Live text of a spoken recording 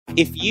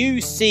If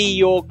you see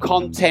your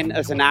content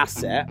as an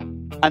asset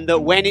and that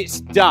when it's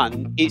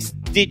done, it's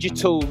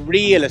digital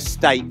real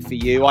estate for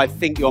you, I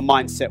think your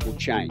mindset will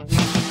change.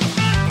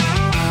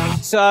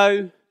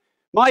 So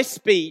my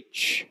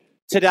speech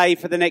today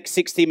for the next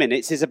 60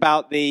 minutes is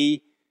about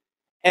the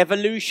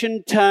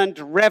evolution turned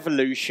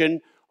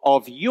revolution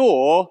of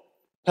your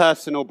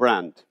personal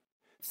brand.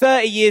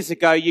 30 years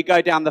ago, you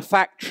go down the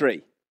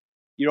factory,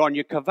 you're on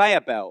your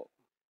conveyor belt,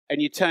 and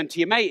you turn to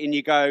your mate and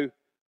you go,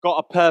 got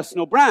a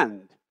personal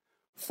brand?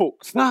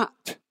 Fuck's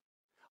that.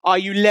 Are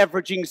you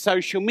leveraging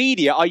social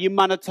media? Are you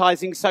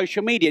monetizing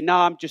social media? No,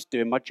 I'm just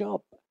doing my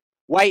job.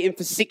 Waiting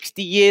for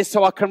 60 years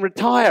so I can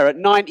retire at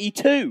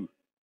 92.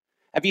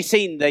 Have you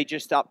seen they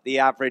just upped the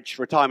average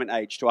retirement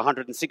age to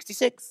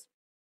 166?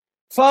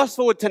 Fast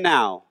forward to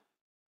now.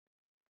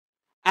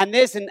 And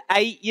there's an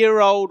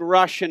 8-year-old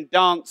Russian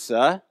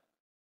dancer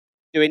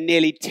doing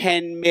nearly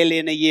 10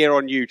 million a year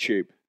on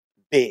YouTube.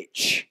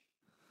 Bitch.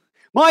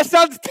 My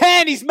son's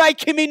 10, he's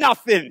making me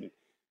nothing.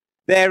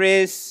 There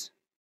is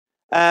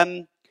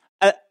an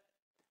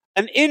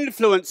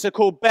influencer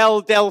called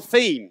Belle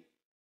Delphine.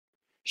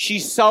 She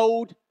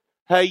sold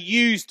her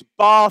used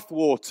bath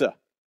water.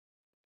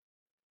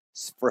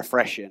 It's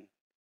refreshing.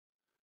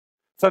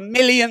 For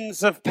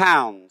millions of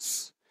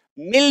pounds.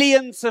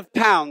 Millions of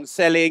pounds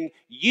selling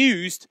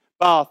used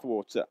bath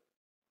water.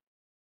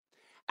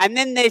 And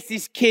then there's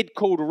this kid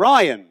called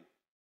Ryan.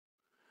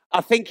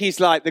 I think he's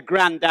like the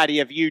granddaddy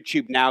of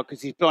YouTube now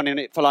because he's been in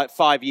it for like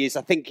 5 years.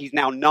 I think he's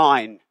now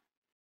 9.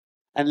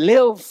 And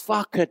little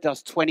fucker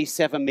does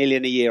 27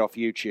 million a year off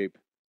YouTube.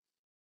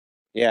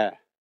 Yeah,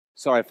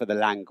 sorry for the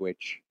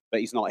language, but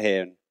he's not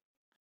here.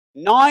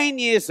 9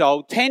 years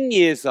old, 10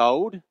 years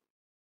old,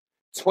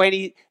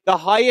 the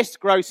highest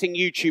grossing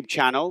YouTube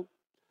channel.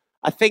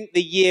 I think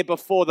the year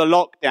before the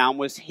lockdown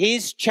was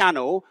his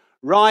channel,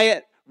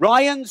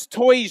 Ryan's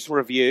Toys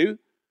Review.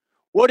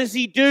 What does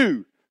he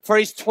do for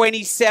his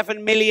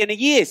 27 million a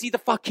year? Is he the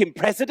fucking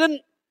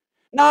president?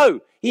 No,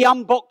 he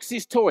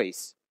unboxes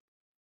toys.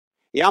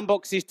 He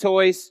unboxes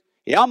toys,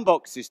 he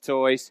unboxes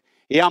toys,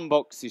 he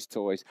unboxes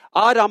toys.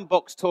 I'd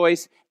unbox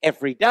toys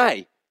every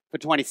day for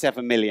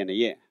 27 million a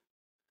year.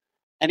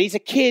 And he's a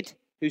kid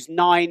who's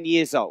 9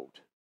 years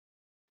old.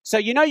 So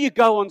you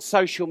go on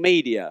social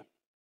media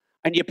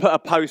and you put a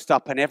post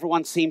up and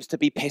everyone seems to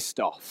be pissed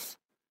off.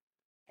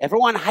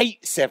 Everyone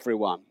hates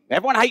everyone.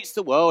 Everyone hates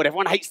the world.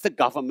 Everyone hates the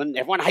government.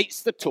 Everyone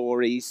hates the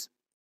Tories.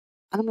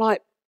 And I'm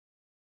like,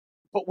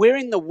 but we're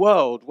in the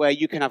world where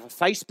you can have a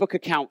Facebook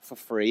account for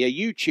free, a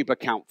YouTube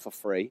account for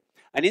free,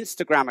 an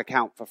Instagram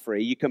account for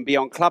free. You can be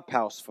on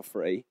Clubhouse for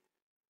free,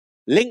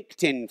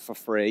 LinkedIn for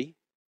free.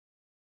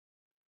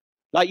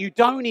 Like you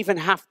don't even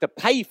have to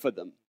pay for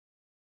them.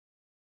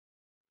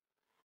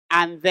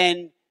 And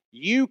then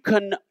you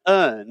can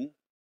earn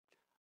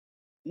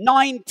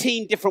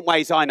 19 different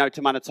ways I know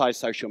to monetize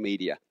social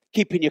media.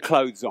 Keeping your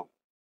clothes on.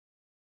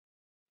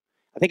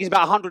 I think it's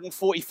about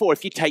 144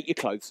 if you take your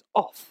clothes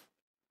off.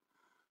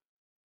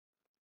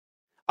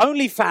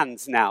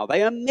 OnlyFans now,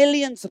 they earn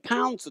millions of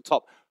pounds a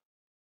top.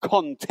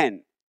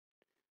 Content.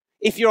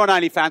 If you're on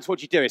OnlyFans,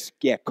 what you do is,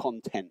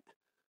 content.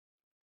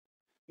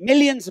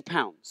 Millions of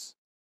pounds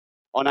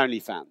on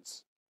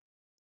OnlyFans.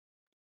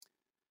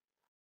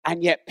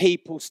 And yet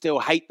people still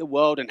hate the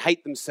world and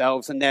hate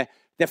themselves and they're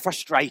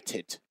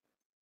frustrated.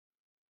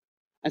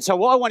 And so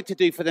what I wanted to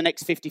do for the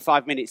next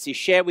 55 minutes is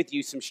share with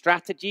you some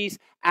strategies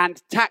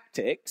and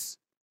tactics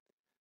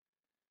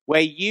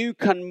where you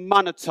can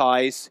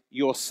monetize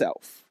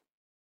yourself.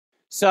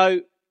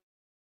 So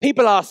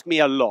people ask me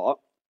a lot,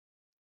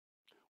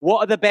 what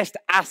are the best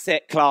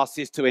asset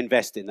classes to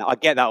invest in? I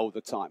get that all the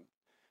time.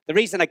 The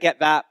reason I get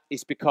that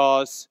is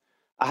because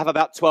I have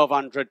about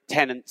 1,200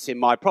 tenants in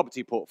my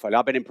property portfolio.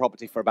 I've been in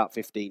property for about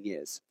 15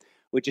 years.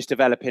 We're just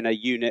developing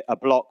a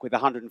block with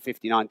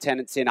 159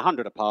 tenants in,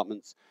 100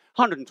 apartments,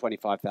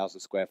 125,000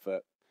 square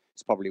foot.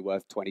 It's probably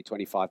worth 20,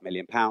 25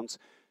 million pounds.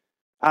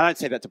 I don't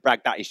say that to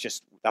brag, that's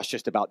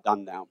just about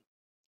done now.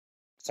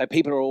 So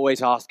people are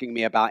always asking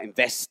me about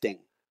investing.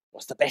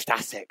 What's the best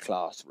asset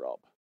class, Rob?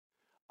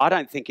 I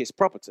don't think it's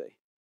property.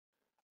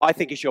 I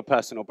think it's your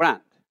personal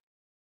brand.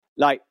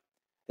 Like,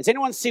 has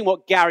anyone seen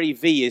what Gary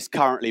Vee is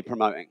currently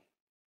promoting?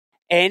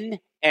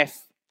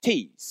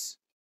 NFTs.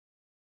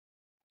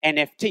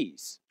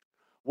 NFTs.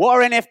 What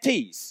are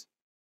NFTs?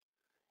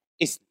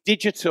 It's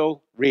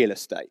digital real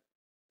estate.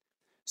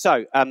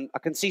 So I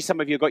can see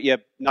some of you have got your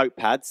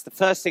notepads. The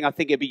first thing I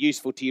think it'd be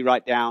useful to you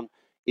write down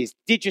is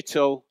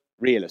digital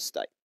real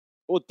estate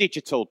or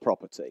digital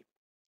property.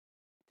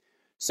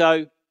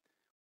 So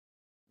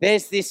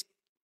there's this,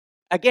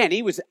 again,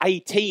 he was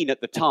 18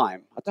 at the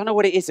time. I don't know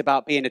what it is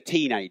about being a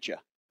teenager.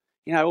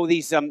 All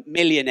these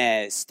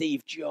millionaires,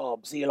 Steve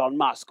Jobs, Elon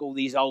Musk, all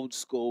these old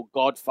school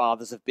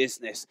godfathers of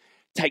business.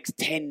 Takes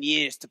 10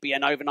 years to be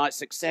an overnight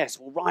success.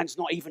 Well, Ryan's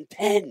not even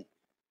 10.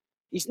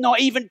 He's not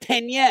even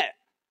 10 yet.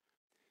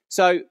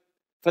 So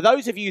for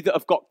those of you that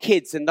have got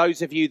kids and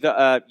those of you that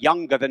are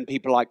younger than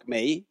people like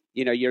me,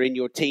 you're in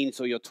your teens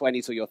or your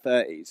 20s or your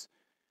 30s,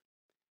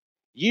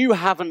 you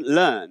haven't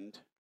learned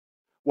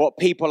what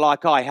people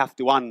like I have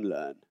to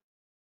unlearn.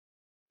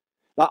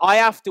 Like, I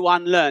have to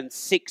unlearn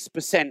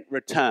 6%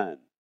 return.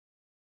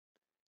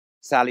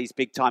 Sally's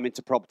big time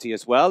into property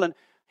as well, and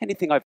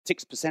anything over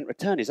 6%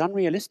 return is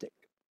unrealistic.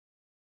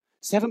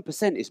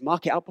 7% is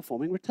market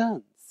outperforming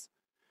returns.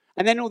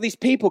 And then all these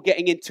people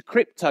getting into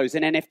cryptos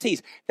and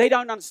NFTs, they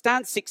don't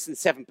understand 6 and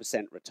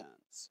 7%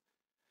 returns.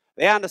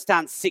 They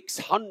understand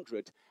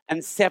 600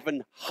 and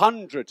 700%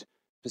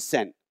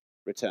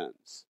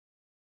 returns.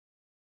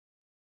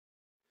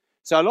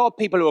 So a lot of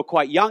people who are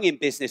quite young in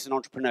business and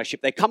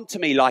entrepreneurship, they come to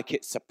me like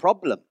it's a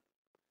problem.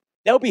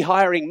 They'll be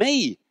hiring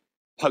me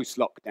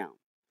post-lockdown.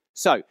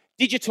 So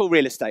digital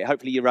real estate,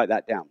 hopefully you wrote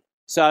that down.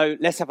 So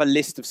let's have a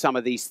list of some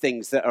of these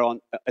things that are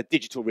on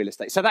digital real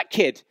estate. So that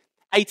kid,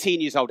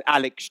 18 years old,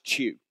 Alex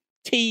Tew,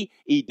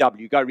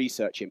 T-E-W, go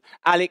research him.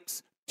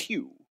 Alex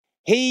Tew.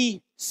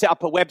 He set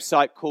up a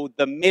website called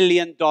the $1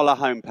 Million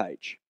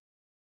Homepage.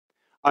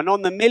 And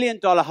on the $1 Million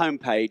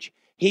Homepage,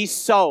 he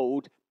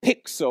sold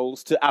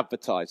pixels to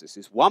advertisers.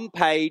 It's one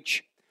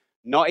page,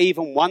 not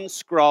even one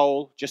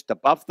scroll, just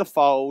above the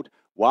fold,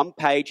 one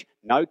page,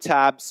 no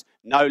tabs,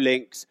 no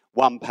links,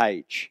 one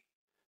page.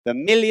 The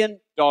 $1 Million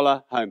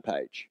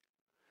Homepage.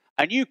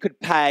 And you could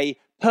pay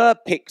per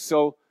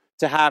pixel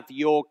to have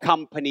your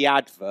company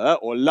advert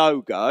or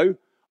logo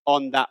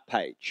on that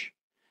page.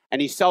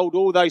 And he sold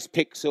all those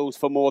pixels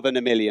for more than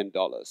 $1 million.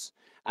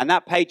 And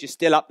that page is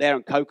still up there,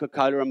 and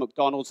Coca-Cola and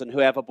McDonald's and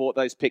whoever bought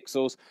those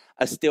pixels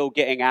are still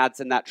getting ads,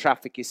 and that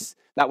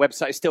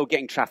website is still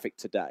getting traffic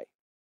today.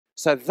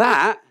 So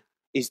that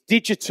is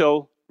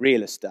digital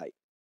real estate.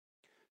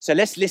 So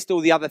let's list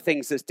all the other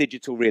things that's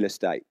digital real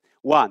estate.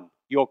 1,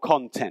 your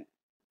content.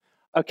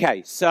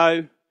 Okay,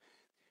 so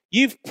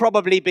you've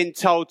probably been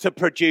told to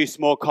produce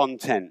more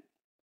content.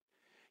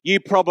 You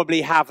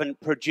probably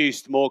haven't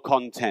produced more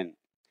content.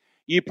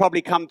 You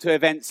probably come to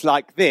events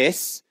like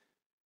this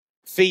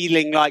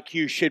feeling like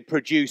you should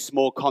produce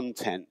more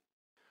content.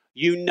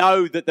 You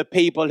know that the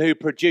people who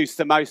produce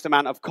the most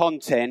amount of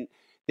content,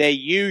 they're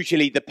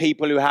usually the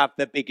people who have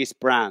the biggest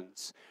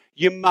brands.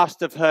 You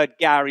must have heard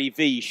Gary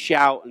Vee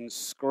shout and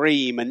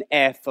scream and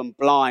F and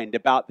blind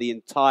about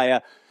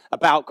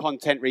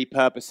content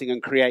repurposing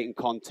and creating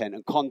content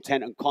and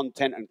content and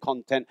content and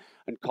content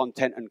and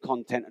content and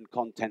content and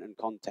content and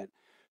content.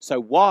 So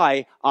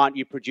why aren't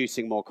you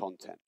producing more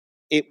content?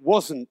 It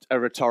wasn't a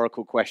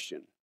rhetorical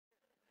question.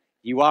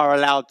 You are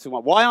allowed to.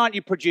 Why aren't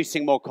you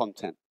producing more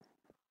content?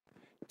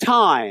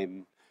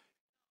 Time.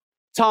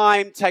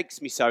 Time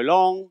takes me so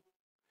long.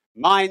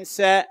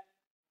 Mindset.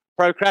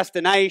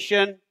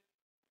 Procrastination.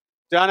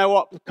 Don't know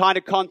what kind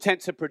of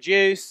content to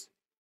produce.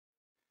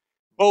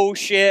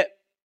 Bullshit.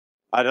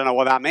 I don't know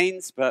what that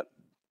means, but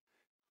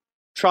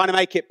trying to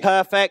make it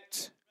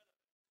perfect.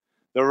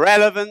 The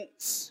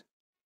relevance.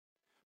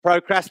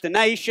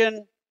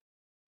 Procrastination.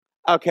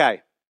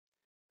 Okay.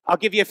 I'll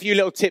give you a few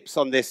little tips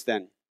on this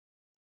then.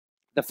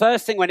 The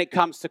first thing when it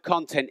comes to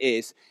content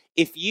is,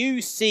 if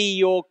you see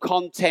your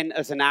content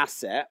as an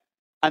asset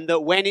and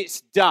that when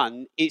it's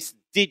done, it's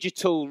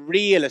digital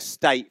real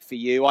estate for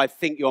you, I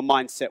think your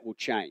mindset will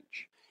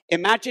change.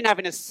 Imagine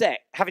having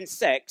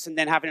sex and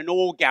then having an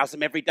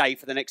orgasm every day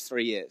for the next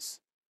 3 years.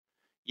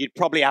 You'd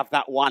probably have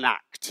that one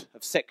act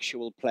of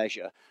sexual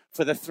pleasure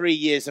for the 3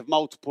 years of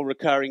multiple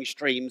recurring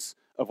streams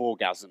of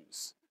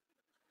orgasms.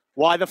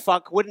 Why the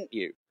fuck wouldn't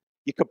you?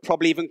 You could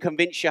probably even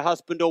convince your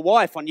husband or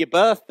wife on your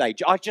birthday,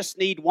 I just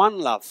need one,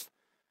 love.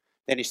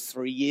 Then it's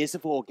 3 years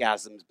of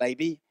orgasms,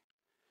 baby.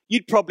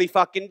 You'd probably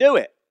fucking do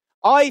it.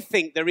 I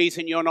think the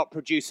reason you're not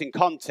producing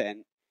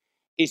content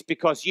is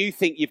because you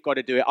think you've got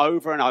to do it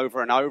over and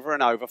over and over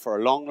and over for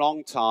a long,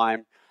 long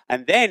time.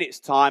 And then it's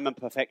time and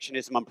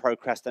perfectionism and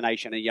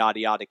procrastination and yada,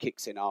 yada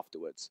kicks in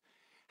afterwards.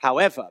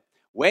 However,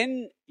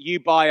 when you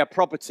buy a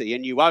property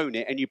and you own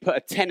it and you put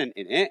a tenant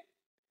in it,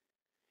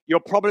 you're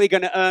probably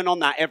going to earn on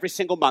that every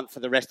single month for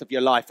the rest of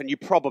your life, and you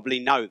probably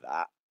know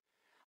that.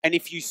 And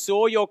if you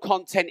saw your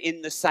content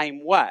in the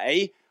same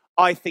way,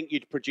 I think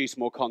you'd produce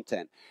more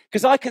content.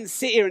 Because I can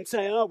sit here and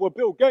say, oh, well,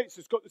 Bill Gates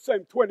has got the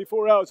same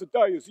 24 hours a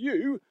day as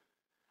you.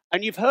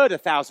 And you've heard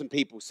 1,000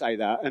 people say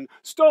that. And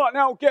start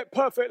now, get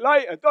perfect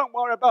later. Don't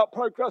worry about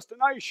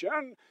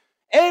procrastination.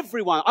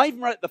 Everyone, I even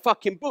wrote the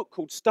fucking book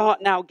called Start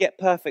Now, Get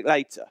Perfect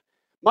Later.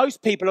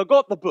 Most people have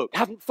got the book,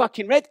 haven't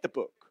fucking read the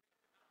book.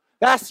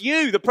 That's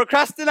you, the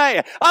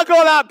procrastinator. I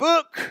got that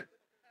book.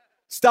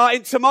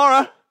 Starting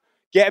tomorrow.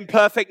 Getting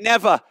perfect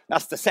never.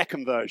 That's the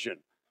second version.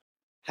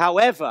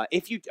 However,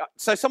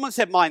 so someone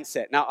said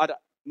mindset. Now,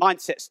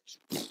 mindset's,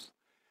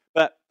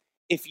 but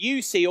if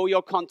you see all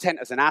your content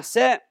as an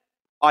asset,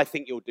 I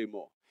think you'll do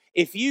more.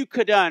 If you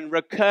could earn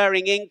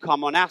recurring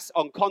income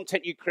on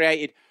content you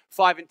created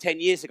 5 and 10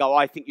 years ago,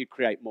 I think you'd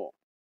create more.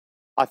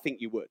 I think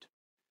you would.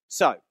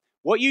 So,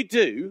 what you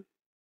do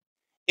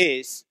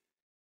is,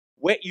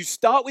 where you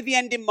start with the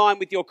end in mind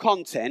with your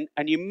content,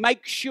 and you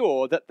make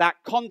sure that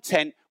that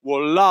content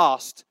will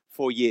last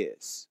for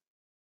years.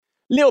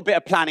 Little bit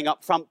of planning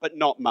up front, but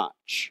not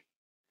much.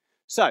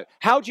 So,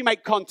 how do you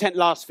make content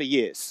last for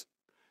years?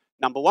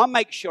 Number one,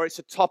 make sure it's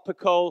a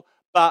topical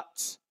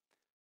but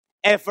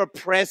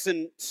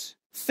ever-present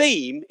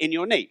theme in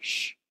your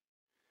niche.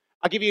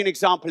 I'll give you an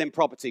example in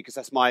property because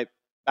that's my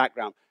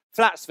background.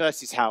 Flats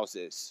versus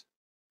houses.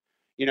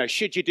 You know,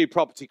 should you do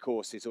property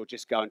courses or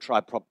just go and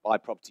try buy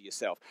property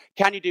yourself?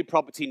 Can you do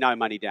property no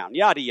money down?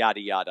 Yada, yada,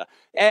 yada.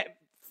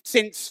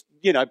 Since,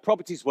 you know,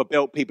 properties were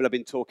built, people have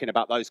been talking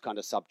about those kind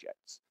of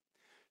subjects.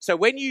 So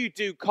when you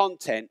do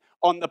content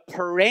on the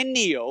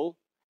perennial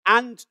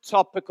and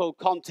topical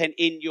content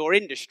in your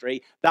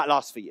industry, that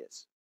lasts for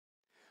years.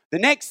 The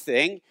next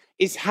thing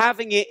is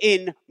having it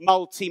in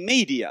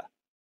multimedia.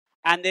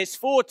 And there's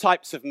 4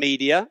 types of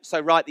media, so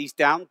write these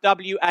down.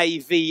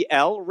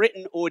 WAVL,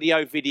 written,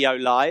 audio, video,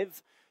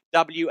 live.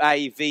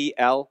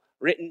 WAVL,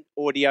 written,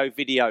 audio,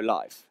 video,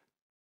 live.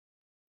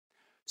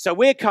 So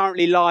we're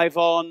currently live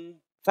on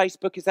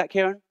Facebook, is that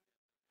Kieran?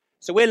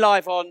 So we're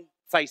live on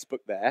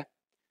Facebook there.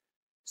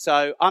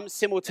 So I'm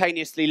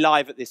simultaneously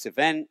live at this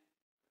event.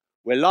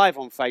 We're live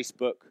on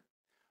Facebook.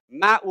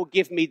 Matt will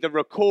give me the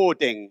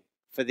recording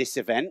for this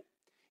event.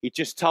 He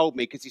just told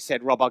me, because he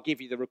said, Rob, I'll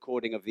give you the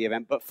recording of the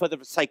event, but for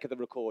the sake of the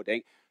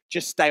recording,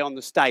 just stay on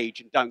the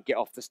stage and don't get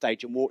off the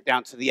stage and walk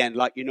down to the end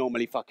like you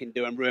normally fucking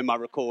do and ruin my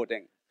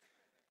recording.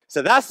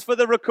 So that's for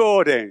the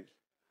recording.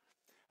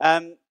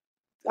 I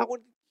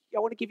want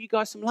to give you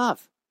guys some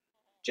love.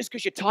 Just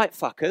because you're tight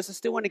fuckers, I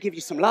still want to give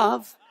you some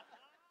love.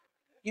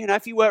 You know,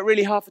 if you work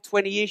really hard for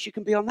 20 years, you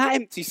can be on that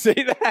empty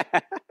seat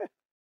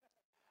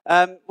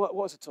there. What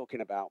was I talking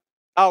about?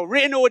 Oh,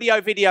 written,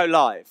 audio, video,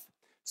 live.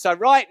 So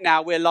right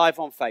now we're live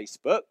on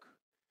Facebook.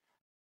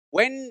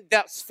 When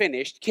that's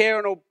finished,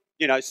 Kieran will,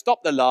 you know,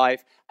 stop the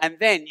live, and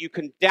then you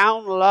can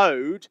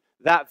download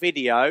that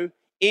video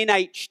in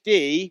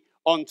HD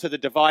onto the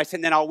device,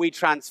 and then I'll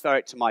retransfer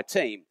it to my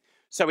team.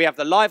 So we have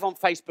the live on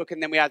Facebook,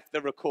 and then we have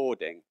the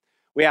recording.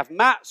 We have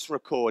Matt's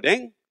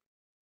recording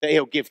that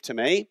he'll give to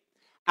me,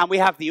 and we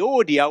have the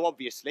audio,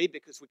 obviously,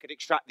 because we could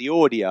extract the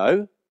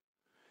audio.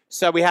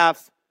 So we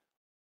have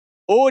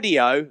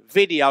audio,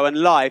 video, and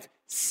live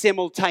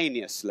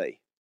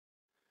simultaneously.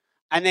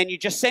 And then you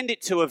just send it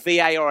to a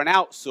VA or an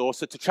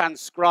outsourcer to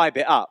transcribe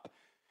it up.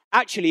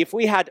 Actually, if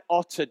we had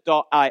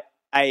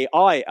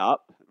otter.ai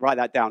up, write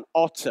that down,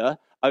 otter,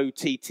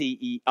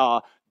 OTTER.ai,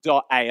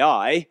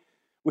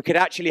 we could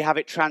actually have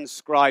it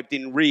transcribed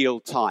in real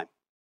time.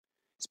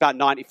 It's about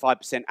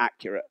 95%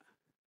 accurate.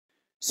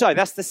 So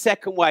that's the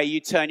second way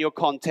you turn your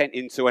content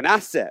into an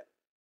asset,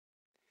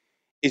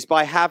 is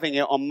by having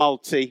it on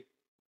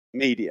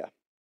multimedia.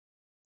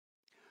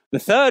 The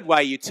third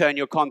way you turn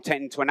your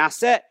content into an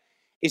asset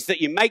is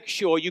that you make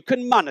sure you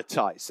can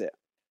monetize it.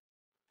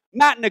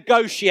 Matt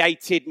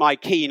negotiated my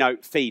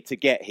keynote fee to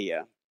get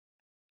here.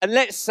 And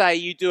let's say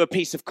you do a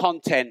piece of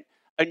content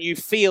and you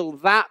feel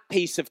that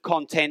piece of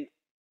content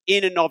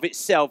in and of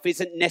itself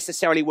isn't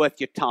necessarily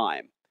worth your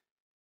time.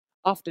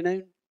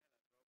 Afternoon?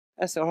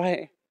 That's all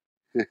right.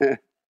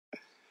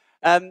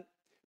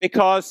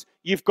 Because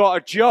you've got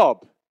a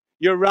job.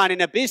 You're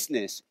running a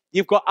business.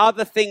 You've got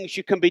other things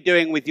you can be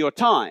doing with your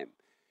time.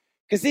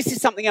 Because this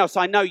is something else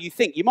I know you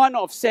think. You might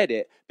not have said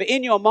it, but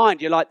in your mind,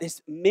 you're like,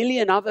 there's a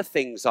million other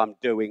things I'm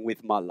doing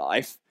with my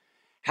life.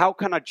 How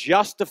can I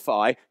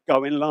justify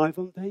going live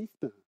on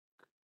Facebook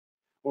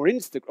or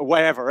Instagram or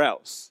wherever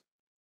else?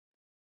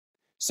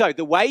 So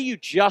the way you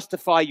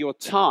justify your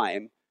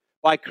time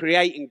by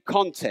creating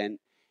content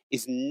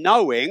is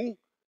knowing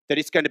that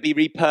it's going to be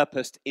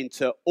repurposed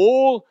into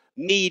all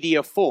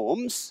media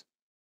forms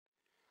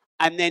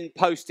and then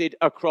posted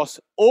across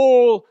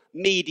all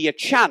media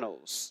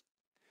channels.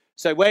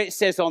 So where it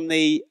says on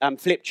the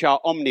flip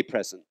chart,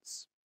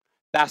 omnipresence,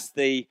 that's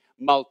the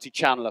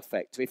multi-channel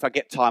effect. If I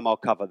get time, I'll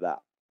cover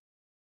that.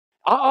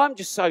 I'm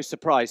just so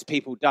surprised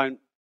people don't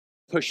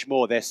push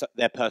more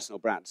their personal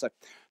brand. So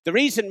the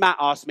reason Matt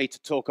asked me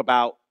to talk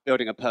about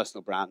building a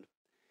personal brand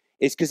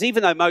is because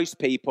even though most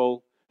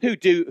people who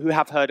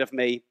have heard of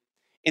me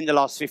in the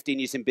last 15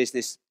 years in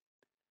business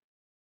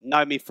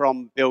know me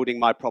from building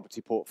my property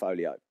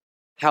portfolio.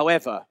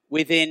 However,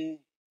 within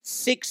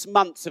 6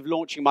 months of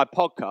launching my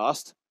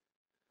podcast,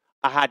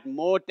 I had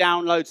more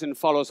downloads and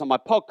followers on my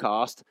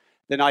podcast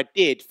than I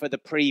did for the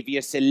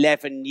previous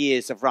 11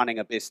 years of running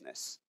a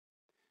business.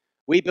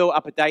 We built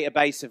up a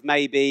database of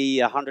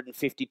maybe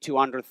 150,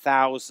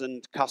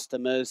 200,000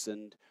 customers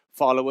and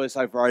followers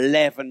over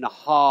 11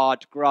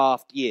 hard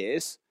graft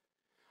years.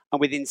 And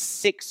within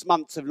 6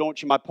 months of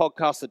launching my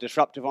podcast, The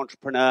Disruptive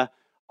Entrepreneur,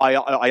 I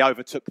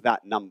overtook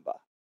that number.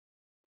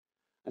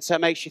 And so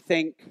it makes you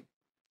think,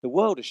 the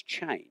world has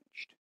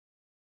changed.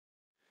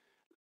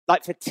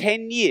 Like for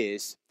 10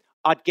 years,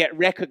 I'd get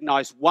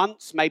recognized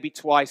once, maybe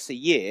twice a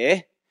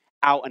year,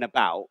 out and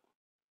about,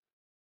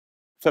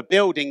 for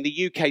building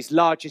the UK's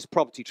largest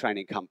property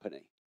training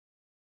company.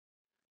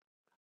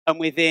 And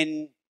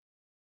within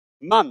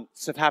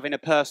months of having a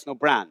personal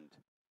brand,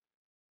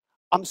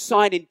 I'm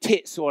signing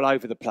tits all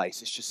over the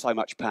place. It's just so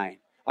much pain.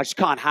 I just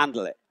can't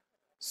handle it.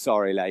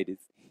 Sorry, ladies.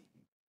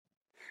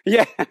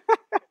 Yeah.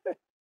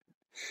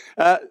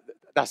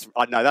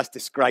 I know, that's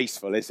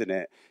disgraceful, isn't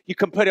it? You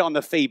can put it on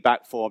the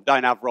feedback form.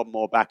 Don't have Rob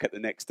Moore back at the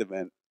next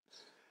event.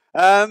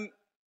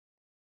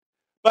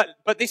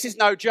 But this is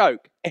no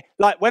joke.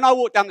 Like when I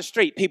walk down the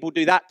street, people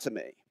do that to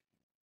me.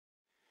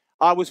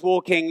 I was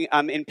walking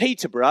in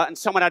Peterborough and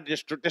someone had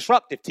a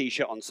Disruptive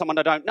t-shirt on, someone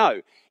I don't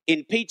know,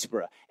 in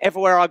Peterborough.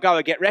 Everywhere I go,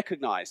 I get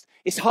recognized.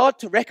 It's hard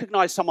to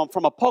recognize someone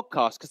from a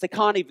podcast because they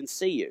can't even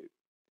see you.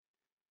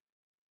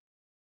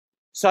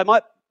 So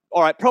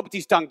all right,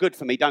 property's done good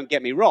for me, don't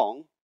get me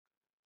wrong,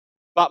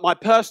 but my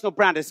personal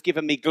brand has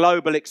given me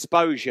global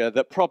exposure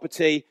that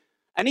property,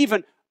 and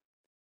even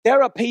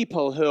there are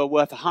people who are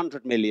worth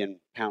 £100 million,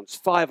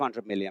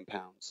 £500 million,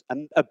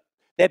 and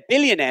they're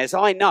billionaires,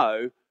 I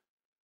know,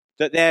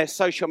 that their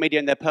social media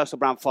and their personal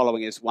brand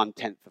following is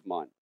 1/10 of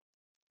mine.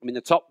 I mean,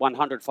 the top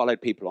 100 followed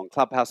people on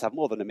Clubhouse have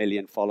more than 1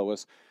 million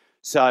followers.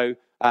 So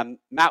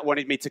Matt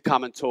wanted me to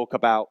come and talk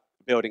about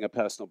building a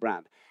personal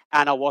brand.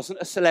 And I wasn't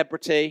a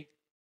celebrity.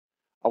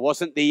 I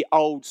wasn't the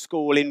old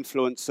school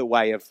influencer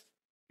way of,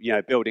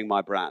 building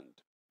my brand.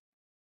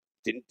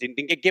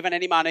 Didn't get given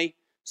any money.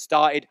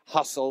 Started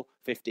hustle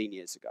 15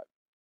 years ago.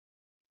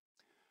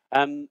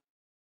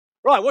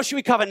 Right, what should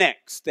we cover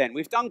next then?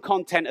 We've done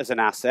content as an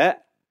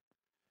asset.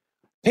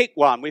 Pick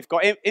one. We've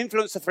got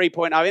Influencer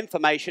 3.0,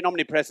 information,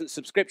 omnipresence,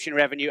 subscription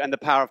revenue, and the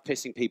power of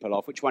pissing people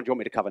off. Which one do you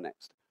want me to cover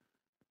next?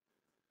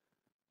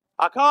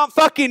 I can't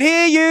fucking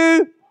hear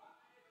you.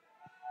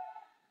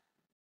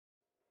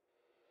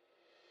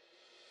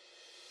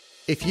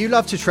 If you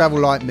love to travel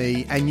like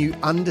me and you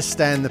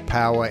understand the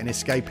power in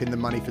escaping the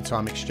money for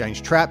time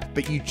exchange trap,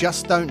 but you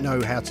just don't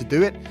know how to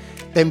do it,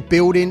 then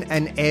building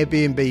an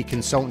Airbnb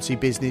consultancy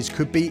business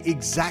could be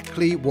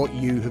exactly what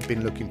you have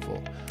been looking for.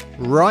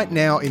 Right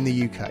now in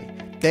the UK,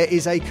 there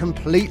is a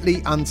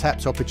completely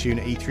untapped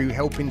opportunity through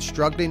helping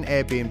struggling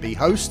Airbnb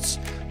hosts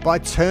by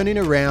turning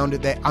around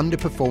their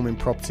underperforming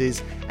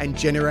properties and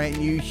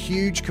generating you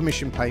huge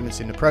commission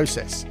payments in the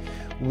process.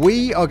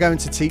 We are going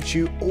to teach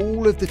you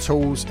all of the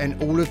tools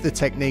and all of the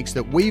techniques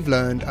that we've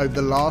learned over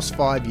the last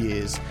 5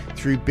 years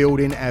through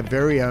building our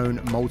very own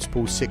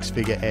multiple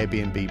six-figure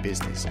Airbnb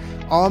business,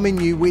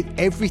 arming you with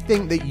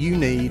everything that you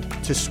need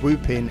to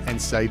swoop in and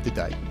save the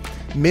day.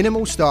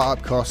 Minimal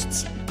startup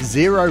costs,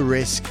 zero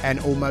risk, and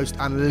almost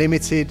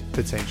unlimited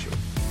potential.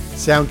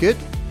 Sound good?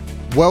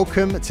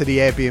 Welcome to the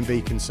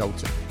Airbnb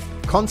Consultant.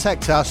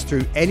 Contact us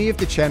through any of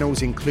the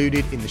channels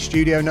included in the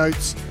studio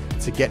notes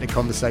to get the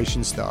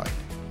conversation started.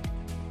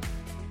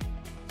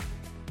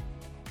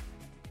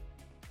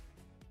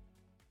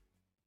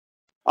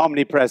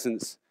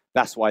 Omnipresence.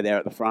 That's why they're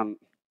at the front.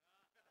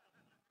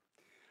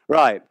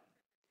 Right.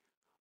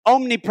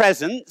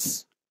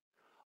 Omnipresence.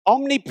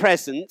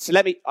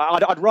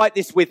 I'd write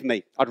this with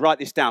me. I'd write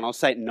this down. I'll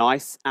say it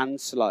nice and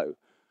slow.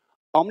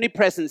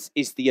 Omnipresence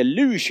is the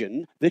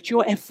illusion that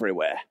you're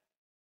everywhere.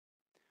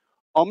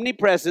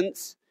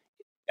 Omnipresence,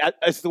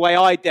 as the way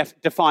I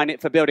define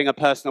it for building a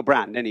personal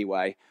brand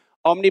anyway,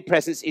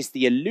 omnipresence is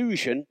the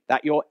illusion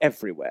that you're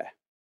everywhere.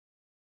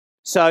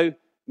 So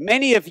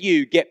many of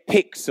you get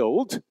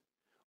pixeled,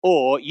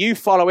 or you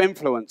follow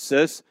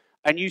influencers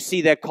and you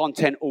see their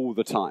content all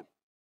the time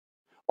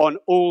on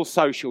all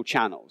social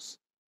channels.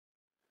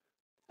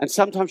 And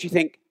sometimes you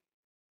think,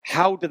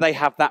 how do they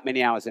have that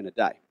many hours in a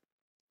day?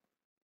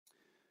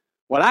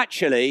 Well,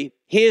 actually,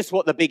 here's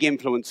what the big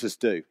influencers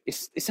do.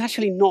 It's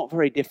actually not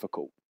very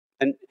difficult.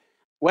 And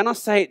when I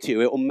say it to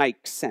you, it will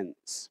make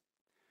sense.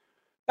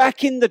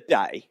 Back in the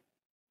day,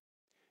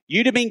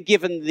 you'd have been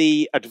given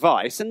the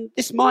advice, and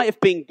this might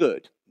have been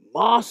good,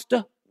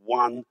 master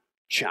one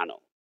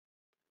channel.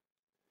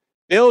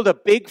 Build a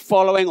big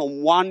following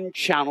on one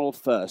channel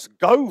first.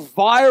 Go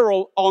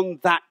viral on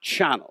that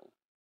channel.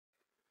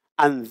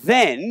 And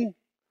then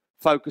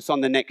focus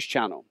on the next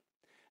channel.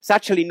 It's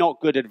actually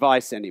not good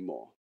advice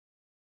anymore.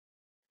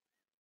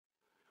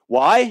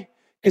 Why?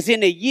 Because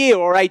in a year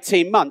or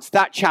 18 months,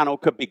 that channel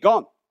could be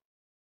gone.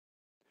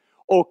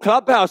 Or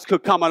Clubhouse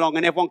could come along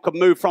and everyone could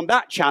move from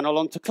that channel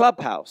onto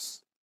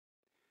Clubhouse.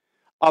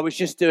 I was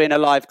just doing a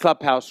live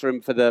Clubhouse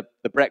room for the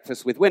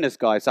Breakfast with Winners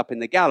guys up in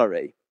the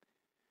gallery.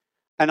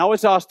 And I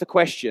was asked the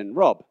question,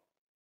 Rob,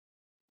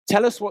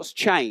 tell us what's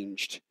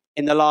changed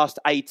in the last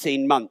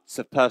 18 months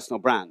of personal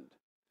brand.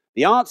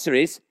 The answer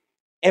is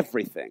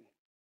everything.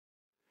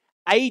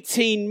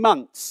 18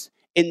 months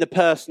in the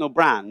personal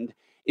brand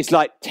is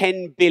like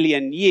 10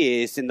 billion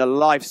years in the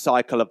life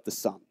cycle of the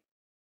sun.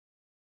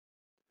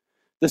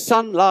 The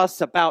sun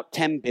lasts about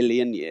 10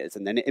 billion years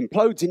and then it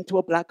implodes into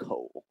a black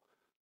hole.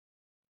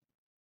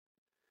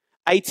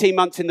 18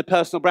 months in the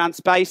personal brand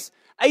space.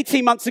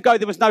 18 months ago,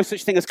 there was no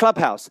such thing as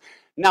Clubhouse.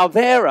 Now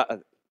they're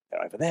over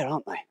there,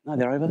 aren't they? No,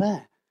 they're over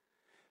there.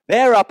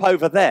 They're up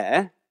over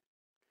there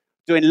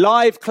doing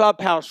live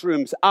Clubhouse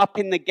rooms up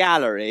in the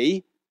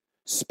gallery,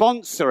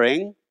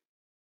 sponsoring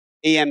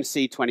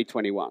EMC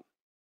 2021.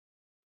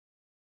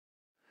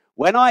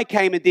 When I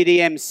came and did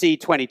EMC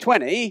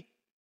 2020,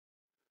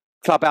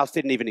 Clubhouse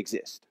didn't even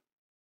exist.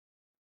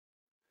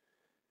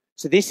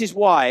 So this is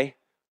why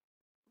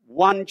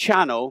one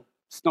channel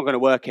is not going to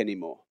work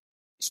anymore.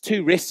 It's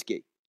too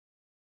risky.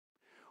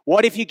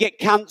 What if you get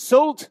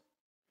cancelled?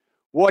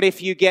 What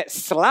if you get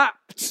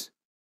slapped?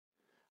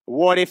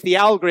 What if the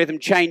algorithm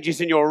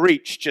changes and your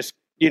reach just,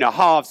 You know,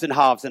 halves and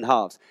halves and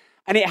halves.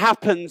 And it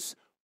happens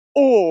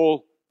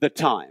all the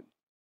time.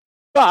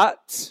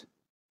 But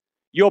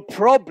your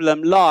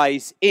problem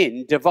lies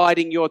in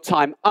dividing your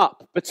time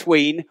up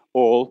between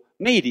all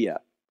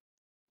media.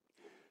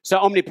 So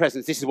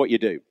omnipresence, this is what you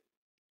do.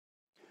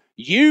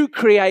 You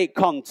create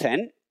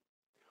content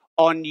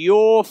on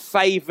your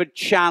favored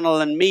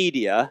channel and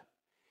media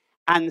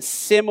and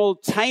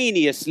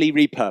simultaneously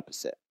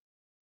repurpose it,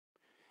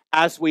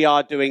 as we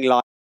are doing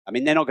live. I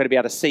mean, they're not going to be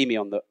able to see me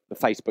on the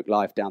Facebook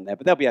Live down there,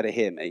 but they'll be able to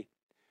hear me.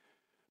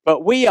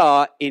 But we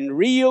are in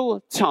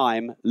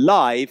real-time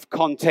live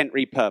content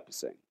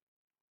repurposing.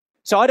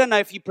 So I don't know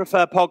if you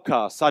prefer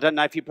podcasts. I don't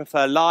know if you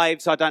prefer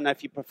lives. I don't know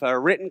if you prefer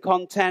written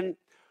content.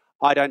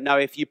 I don't know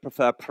if you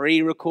prefer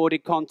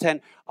pre-recorded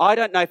content. I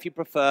don't know if you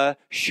prefer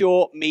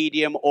short,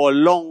 medium, or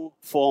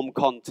long-form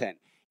content.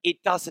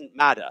 It doesn't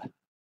matter.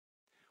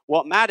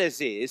 What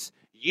matters is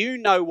you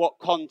know what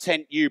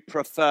content you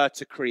prefer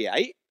to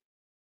create,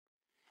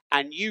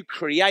 and you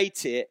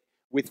create it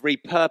with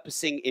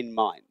repurposing in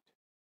mind.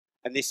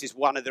 And this is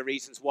one of the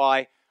reasons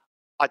why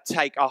I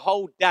take a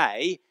whole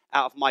day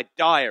out of my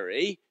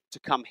diary to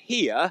come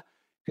here,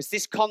 because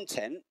this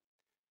content,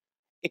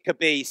 it could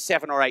be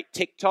 7 or 8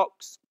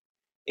 TikToks,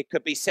 it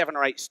could be 7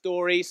 or 8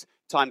 stories,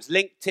 times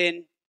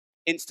LinkedIn,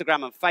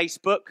 Instagram and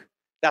Facebook.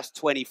 That's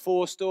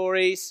 24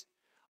 stories.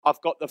 I've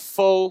got the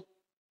full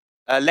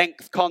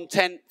length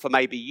content for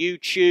maybe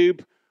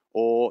YouTube,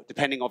 or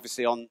depending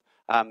obviously on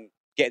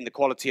getting the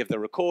quality of the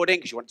recording,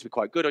 because you want it to be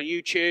quite good on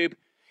YouTube.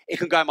 It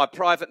can go on my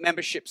private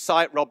membership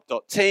site,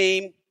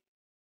 rob.team.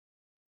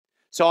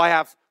 So I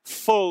have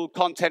full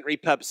content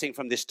repurposing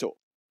from this tool.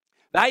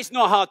 That is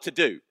not hard to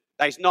do.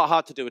 That is not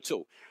hard to do at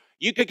all.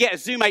 You could get a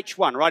Zoom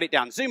H1, write it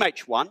down. Zoom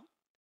H1.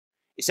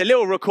 It's a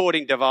little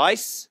recording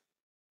device.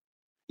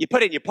 You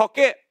put it in your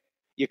pocket,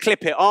 you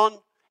clip it on.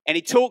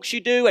 Any talks you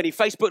do, any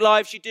Facebook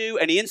Lives you do,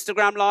 any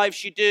Instagram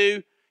Lives you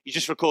do, you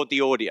just record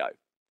the audio.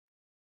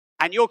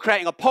 And you're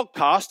creating a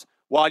podcast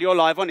while you're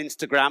live on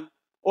Instagram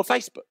or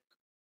Facebook.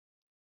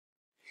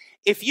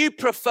 If you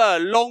prefer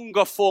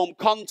longer form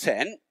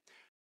content,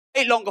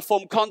 take longer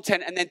form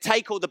content and then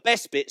take all the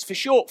best bits for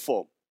short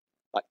form,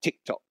 like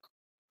TikTok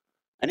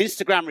and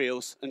Instagram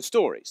Reels and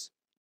Stories.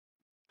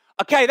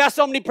 Okay, that's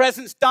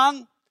omnipresence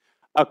done.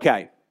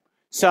 Okay,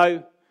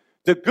 so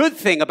the good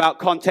thing about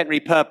content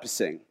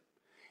repurposing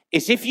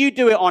is if you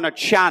do it on a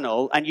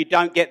channel and you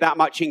don't get that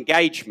much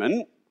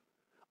engagement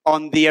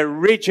on the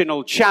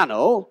original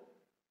channel,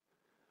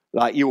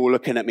 like you all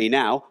looking at me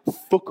now,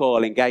 fuck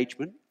all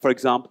engagement, for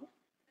example.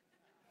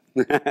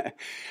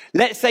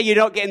 Let's say you're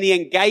not getting the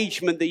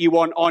engagement that you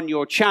want on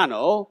your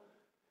channel.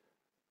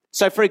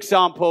 So, for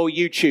example,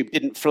 YouTube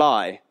didn't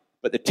fly,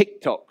 but the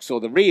TikToks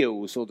or the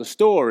Reels or the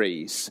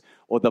Stories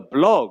or the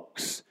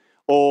blogs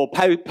or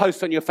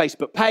post on your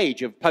Facebook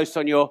page or post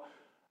on your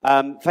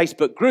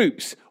Facebook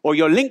groups or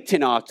your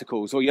LinkedIn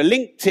articles or your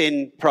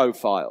LinkedIn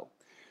profile.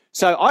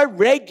 So I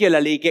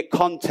regularly get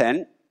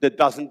content that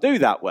doesn't do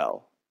that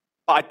well.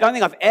 But I don't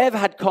think I've ever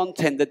had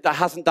content that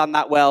hasn't done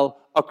that well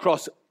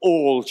across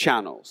all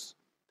channels.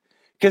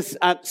 Because,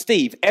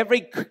 Steve,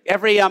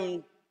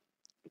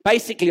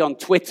 basically on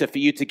Twitter, for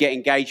you to get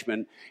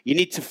engagement, you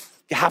need to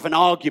have an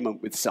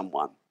argument with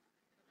someone.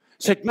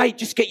 So, mate,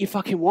 just get your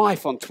fucking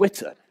wife on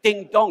Twitter.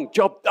 Ding dong,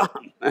 job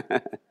done.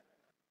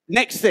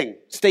 Next thing,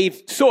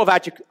 Steve, sort of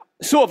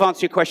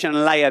answer your question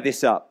and layer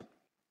this up.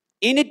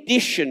 In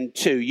addition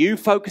to you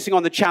focusing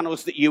on the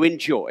channels that you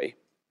enjoy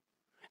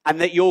and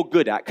that you're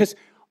good at, because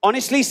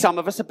honestly, some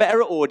of us are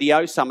better at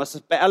audio, some of us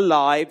are better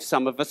live,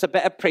 some of us are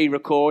better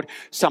pre-record,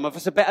 some of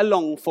us are better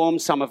long form,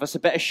 some of us are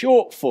better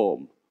short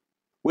form.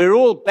 We're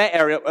all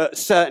better at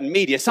certain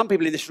media. Some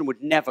people in this room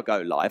would never go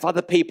live.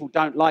 Other people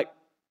don't like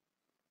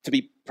to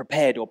be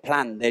prepared or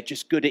planned. They're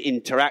just good at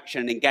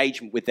interaction and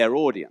engagement with their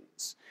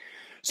audience.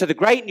 So the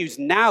great news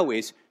now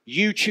is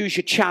you choose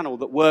your channel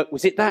that works.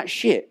 Was it that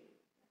shit?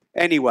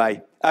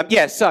 Anyway,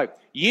 so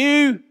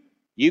you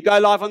go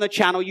live on the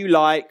channel you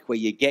like, where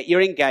you get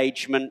your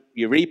engagement,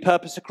 you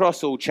repurpose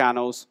across all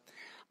channels,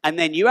 and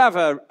then you have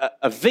a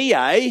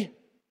VA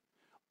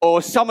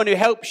or someone who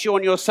helps you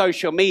on your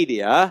social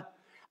media,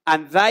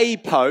 and they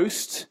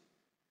post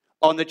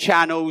on the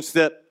channels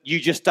that you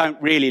just don't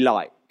really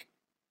like.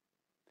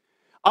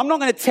 I'm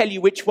not going to tell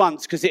you which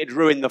ones because it'd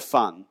ruin the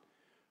fun,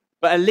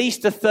 but at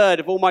least a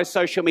third of all my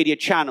social media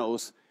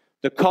channels,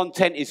 the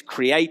content is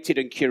created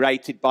and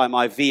curated by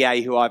my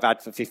VA, who I've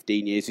had for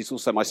 15 years. He's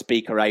also my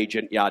speaker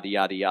agent, yada,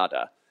 yada,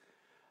 yada.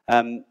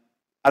 And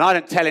I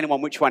don't tell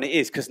anyone which one it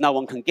is because no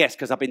one can guess,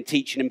 because I've been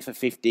teaching him for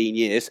 15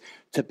 years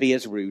to be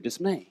as rude as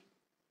me.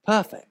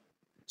 Perfect.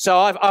 So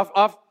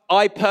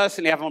I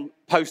personally haven't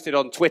posted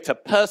on Twitter,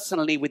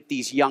 personally with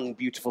these young,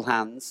 beautiful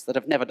hands that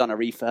have never done a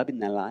refurb in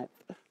their life.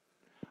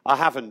 I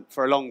haven't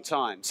for a long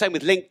time. Same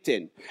with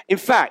LinkedIn. In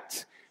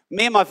fact,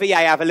 me and my VA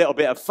have a little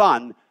bit of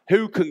fun.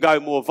 Who can go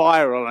more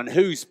viral and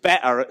who's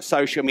better at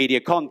social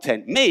media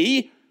content?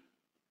 Me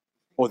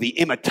or the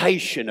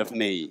imitation of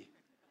me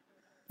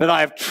that I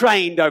have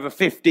trained over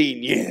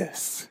 15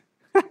 years?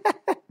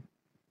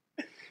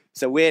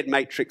 It's a weird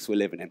matrix we're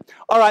living in.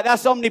 All right,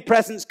 that's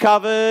omnipresence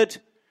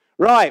covered.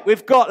 Right,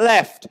 we've got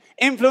left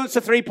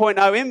Influencer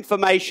 3.0,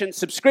 information,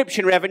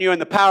 subscription revenue,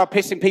 and the power of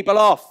pissing people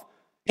off.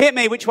 Hit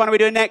me, which one are we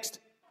doing next?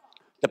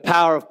 The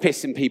power of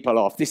pissing people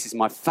off. This is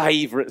my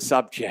favorite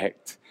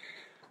subject.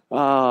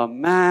 Oh,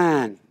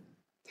 man.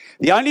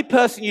 The only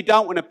person you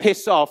don't want to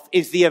piss off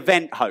is the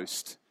event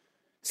host.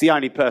 It's the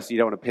only person you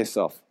don't want to piss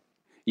off.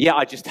 Yeah,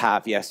 I just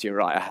have. Yes, you're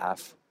right, I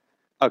have.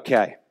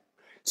 Okay.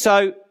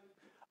 So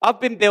I've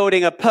been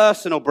building a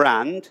personal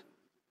brand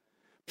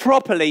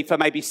properly for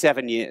maybe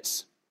 7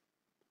 years.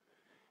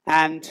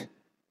 And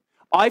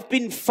I've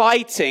been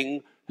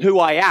fighting who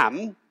I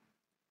am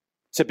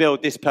to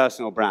build this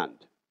personal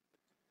brand.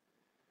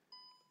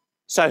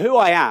 So who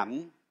I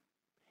am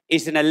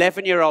is an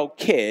 11-year-old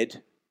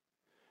kid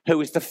who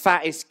was the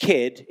fattest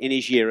kid in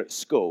his year at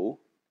school.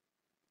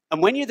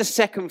 And when you're the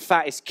second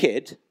fattest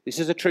kid, this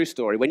is a true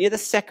story, when you're the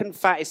second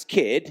fattest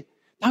kid,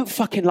 don't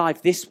fucking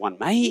live this one,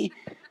 mate.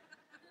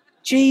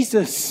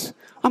 Jesus.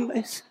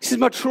 This is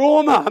my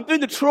trauma. I'm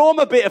doing the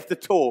trauma bit of the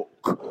talk.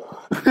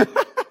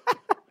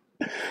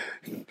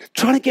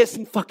 Trying to get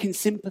some fucking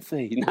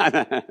sympathy.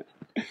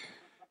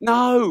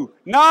 No.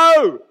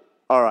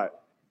 All right.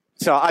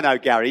 So I know,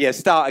 Gary. Yeah,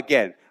 start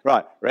again.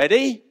 Right,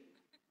 ready?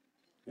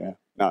 Yeah.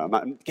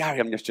 No, Gary,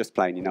 I'm just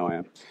playing. You know I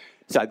am.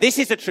 So this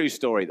is a true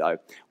story, though.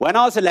 When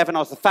I was 11, I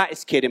was the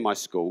fattest kid in my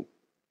school.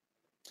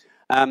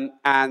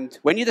 And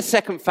when you're the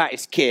second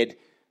fattest kid,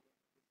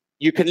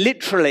 you can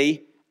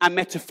literally and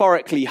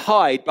metaphorically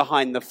hide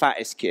behind the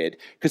fattest kid,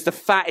 because the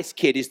fattest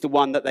kid is the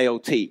one that they all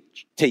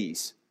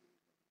tease.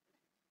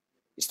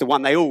 It's the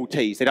one they all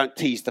tease. They don't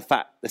tease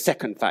the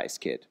second fattest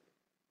kid.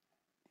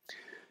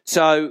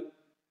 So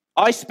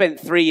I spent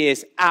 3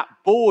 years at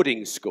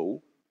boarding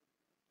school,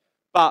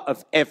 butt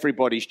of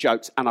everybody's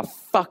jokes, and I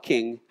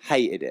fucking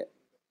hated it.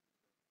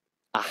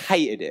 I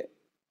hated it.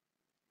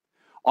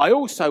 I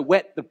also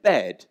wet the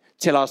bed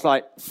till I was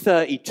like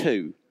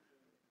 32.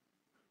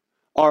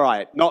 All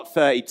right, not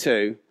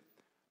 32,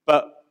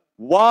 but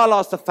while I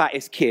was the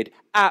fattest kid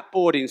at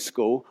boarding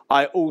school,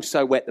 I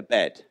also wet the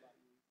bed.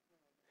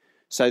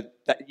 So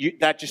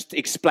that just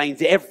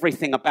explains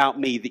everything about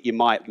me that you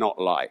might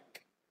not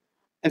like.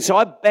 And so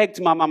I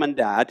begged my mum and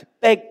dad,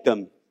 begged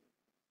them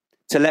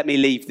to let me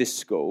leave this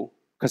school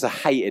because I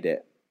hated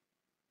it.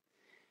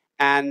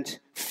 And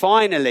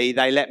finally,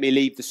 they let me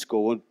leave the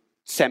school and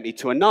sent me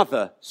to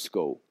another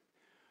school.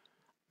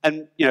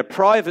 And, you know,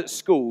 private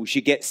schools,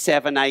 you get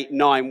 7, 8,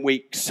 9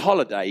 weeks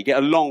holiday. You get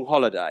a long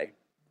holiday.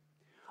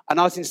 And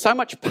I was in so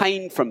much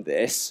pain from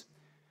this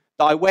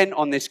that I went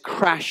on this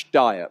crash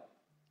diet.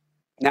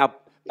 Now,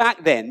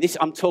 back then, this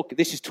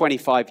is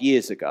 25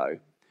 years ago.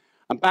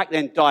 And back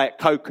then, Diet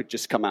Coke had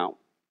just come out.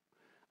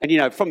 And, you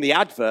know, from the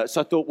adverts,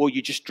 I thought, well,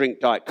 you just drink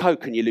Diet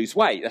Coke and you lose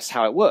weight. That's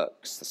how it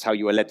works. That's how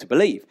you were led to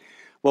believe.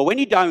 Well, when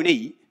you don't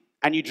eat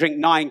and you drink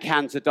 9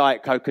 cans of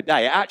Diet Coke a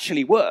day, it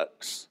actually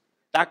works.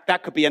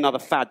 That could be another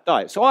fad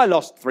diet. So I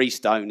lost 3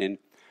 stone in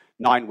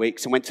 9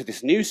 weeks and went to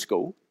this new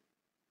school.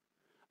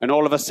 And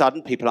all of a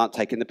sudden, people aren't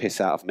taking the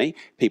piss out of me.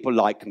 People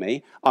like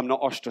me. I'm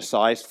not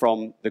ostracized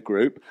from the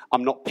group.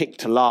 I'm not picked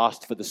to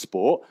last for the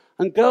sport.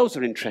 And girls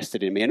are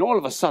interested in me. And all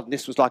of a sudden,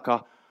 this was like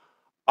a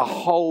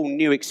whole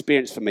new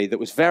experience for me that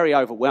was very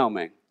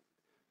overwhelming.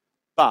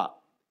 But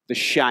the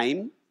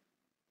shame,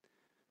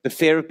 the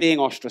fear of being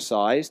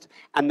ostracized,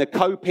 and the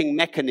coping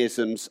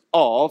mechanisms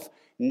of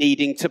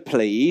needing to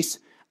please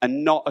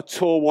and not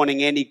at all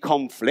wanting any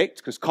conflict,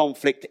 because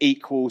conflict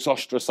equals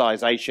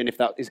ostracization. If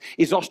that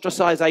is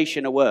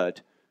ostracization a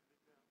word?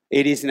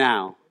 It is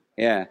now.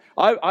 Yeah.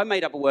 I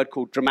made up a word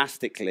called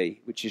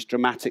dramatically, which is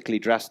dramatically,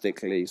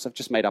 drastically. So I've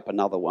just made up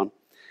another one.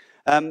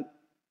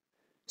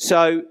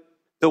 So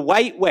the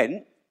weight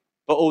went,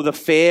 but all the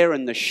fear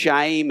and the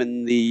shame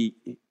and the,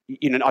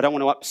 you know, I don't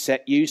want to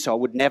upset you, so I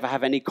would never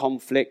have any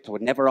conflict. I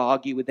would never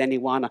argue with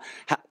anyone,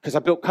 because I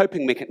built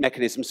coping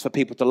mechanisms for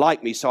people to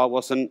like me, so I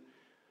wasn't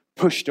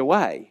pushed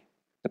away.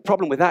 The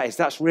problem with that is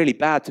that's really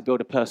bad to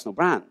build a personal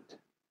brand,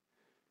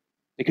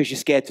 because you're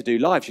scared to do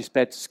lives.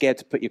 You're scared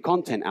to put your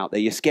content out there.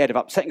 You're scared of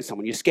upsetting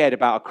someone. You're scared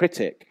about a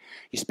critic.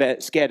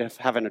 You're scared of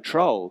having a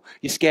troll.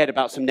 You're scared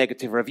about some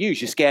negative reviews.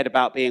 You're scared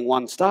about being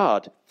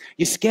one-starred.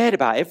 You're scared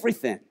about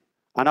everything.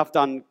 And I've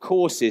done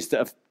courses that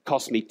have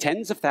cost me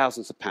tens of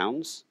thousands of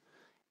pounds,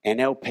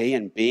 NLP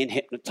and being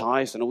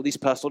hypnotized and all these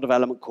personal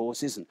development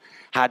courses, and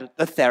had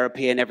the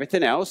therapy and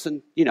everything else.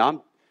 And, you know,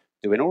 I'm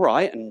doing all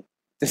right. And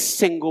the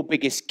single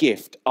biggest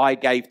gift I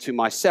gave to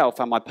myself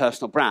and my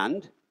personal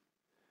brand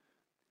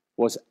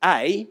was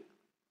A,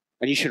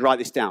 and you should write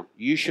this down.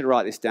 You should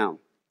write this down.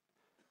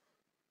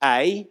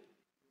 A,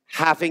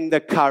 having the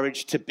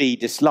courage to be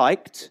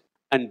disliked,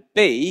 and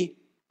B,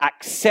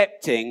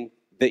 accepting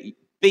that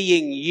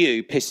being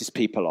you pisses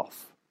people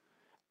off.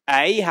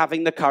 A,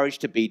 having the courage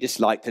to be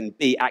disliked, and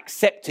B,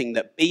 accepting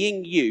that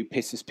being you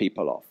pisses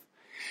people off.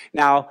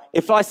 Now,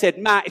 if I said,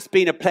 Matt, it's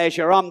been a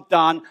pleasure, I'm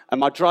done, and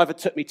my driver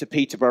took me to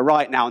Peterborough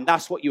right now, and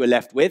that's what you were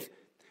left with,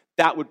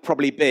 that would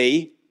probably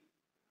be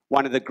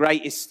one of the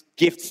greatest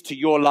gifts to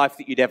your life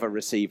that you'd ever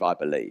receive, I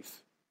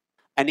believe.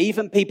 And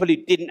even people who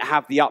didn't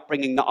have the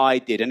upbringing that I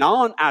did and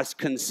aren't as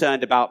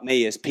concerned about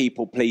me as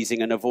people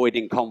pleasing and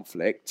avoiding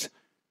conflict,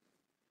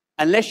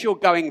 unless you're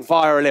going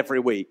viral every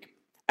week,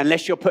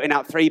 unless you're putting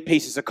out 3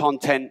 pieces of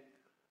content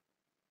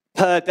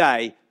per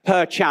day,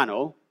 per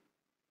channel,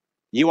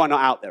 you are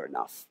not out there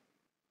enough.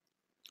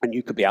 And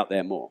you could be out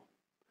there more.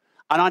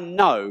 And I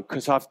know,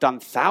 because I've done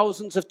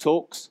thousands of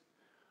talks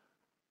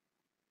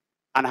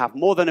and I have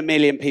more than 1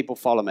 million people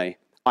follow me,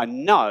 I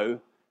know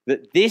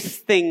that this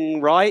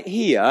thing right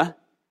here,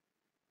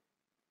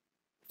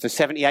 for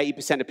 70,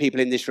 80% of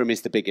people in this room,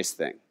 is the biggest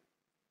thing.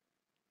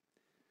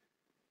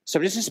 So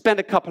I'm just going to spend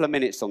a couple of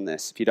minutes on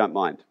this, if you don't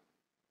mind.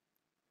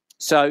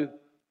 So,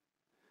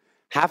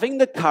 having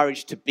the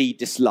courage to be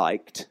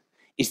disliked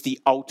is the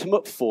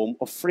ultimate form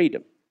of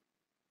freedom,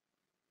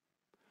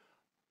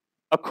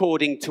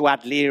 according to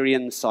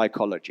Adlerian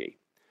psychology.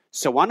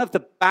 So one of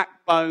the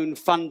backbone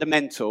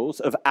fundamentals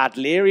of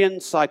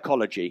Adlerian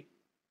psychology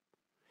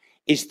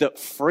is that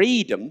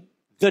freedom,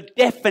 the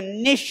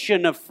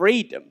definition of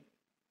freedom,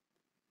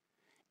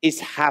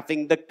 is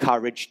having the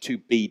courage to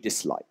be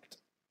disliked.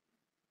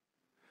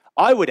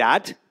 I would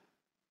add,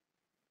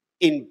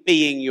 in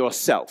being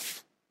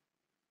yourself.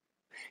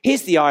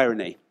 Here's the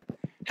irony.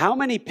 How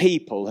many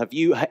people have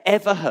you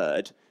ever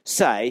heard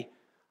say,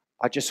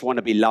 I just want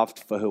to be loved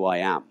for who I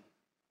am?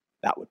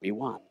 That would be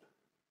one.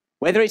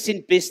 Whether it's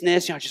in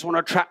business, I just want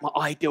to attract my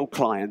ideal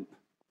client,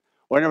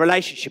 or in a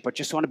relationship, I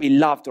just want to be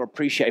loved or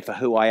appreciated for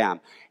who I am.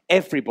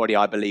 Everybody,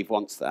 I believe,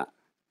 wants that.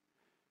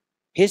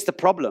 Here's the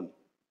problem.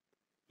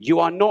 You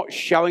are not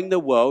showing the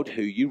world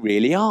who you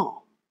really are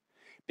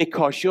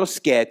because you're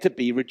scared to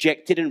be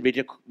rejected and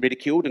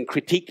ridiculed and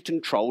critiqued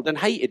and trolled and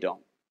hated on.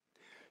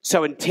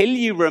 So until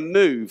you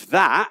remove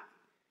that,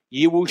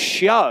 you will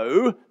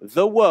show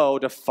the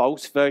world a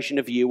false version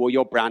of you or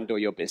your brand or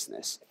your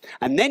business.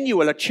 And then you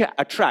will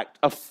attract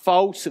a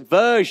false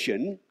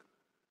version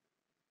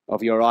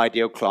of your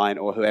ideal client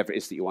or whoever it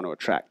is that you want to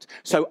attract.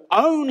 So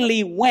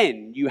only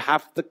when you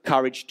have the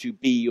courage to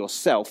be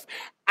yourself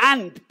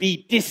and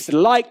be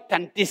disliked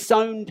and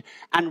disowned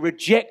and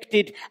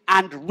rejected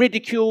and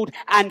ridiculed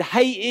and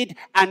hated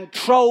and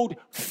trolled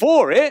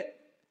for it,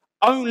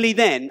 only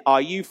then are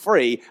you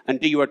free and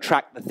do you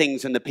attract the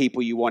things and the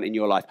people you want in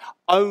your life.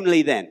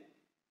 Only then.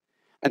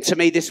 And to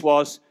me, it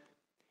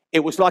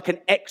was like an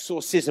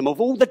exorcism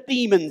of all the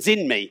demons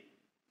in me.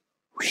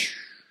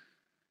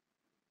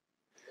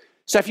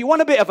 So if you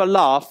want a bit of a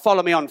laugh,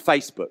 follow me on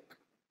Facebook.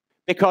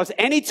 Because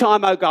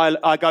anytime I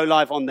go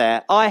live on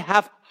there, I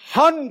have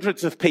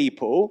hundreds of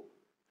people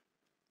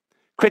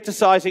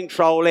criticizing,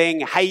 trolling,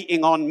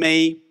 hating on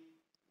me.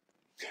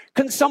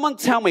 Can someone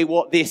tell me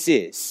what this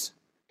is,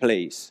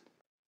 please?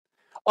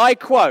 I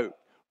quote,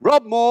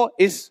 Rob Moore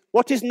is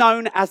what is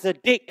known as a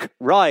dick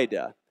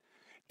rider.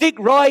 Dick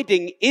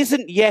riding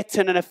isn't yet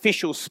an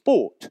official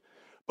sport,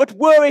 but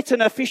were it an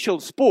official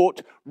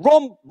sport,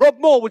 Rob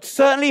Moore would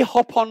certainly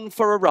hop on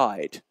for a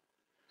ride.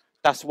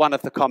 That's one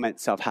of the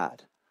comments I've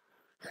had.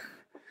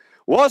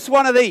 What's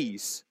one of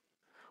these?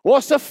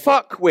 What's a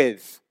fuck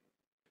with?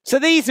 So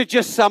these are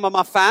just some of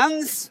my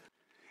fans.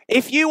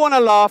 If you want to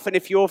laugh and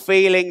if you're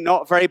feeling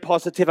not very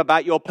positive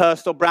about your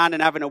personal brand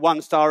and having a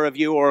 1-star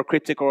review or a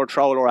critic or a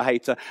troll or a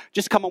hater,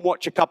 just come and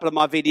watch a couple of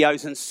my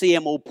videos and see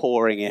them all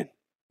pouring in.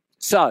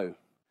 So,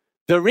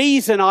 the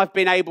reason I've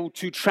been able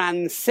to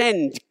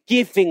transcend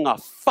giving a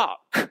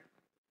fuck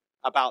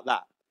about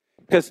that,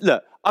 because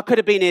look, I could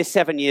have been here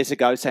 7 years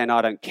ago saying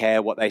I don't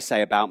care what they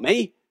say about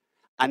me,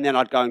 and then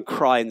I'd go and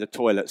cry in the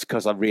toilets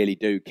because I really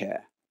do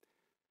care.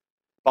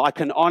 But I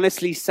can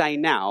honestly say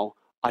now,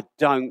 I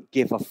don't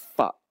give a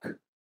fuck.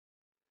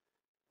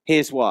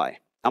 Here's why.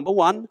 Number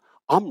one,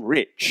 I'm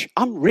rich.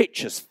 I'm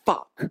rich as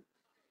fuck.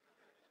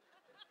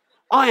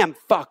 I am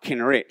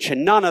fucking rich,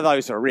 and none of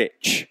those are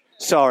rich.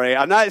 Sorry,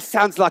 I know it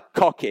sounds like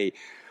cocky.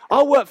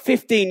 I worked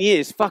 15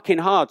 years fucking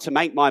hard to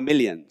make my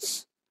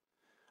millions.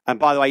 And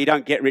by the way, you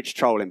don't get rich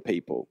trolling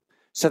people.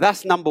 So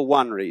that's number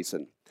one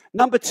reason.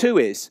 Number two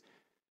is,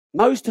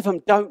 most of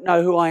them don't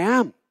know who I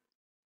am.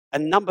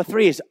 And number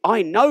three is,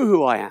 I know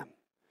who I am.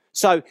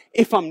 So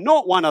if I'm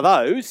not one of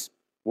those,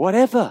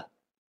 whatever.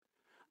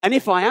 And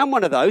if I am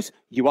one of those,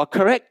 you are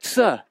correct,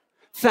 sir.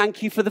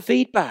 Thank you for the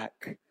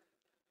feedback.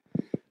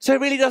 So it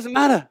really doesn't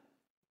matter.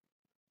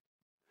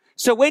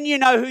 So when you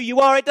know who you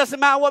are, it doesn't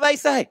matter what they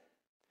say.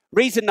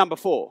 Reason number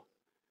 4.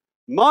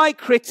 My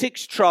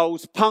critics,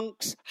 trolls,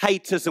 punks,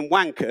 haters, and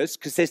wankers,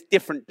 because there's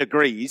different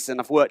degrees, and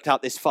I've worked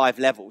out there's 5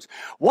 levels.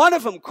 One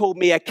of them called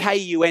me a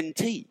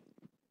KUNT.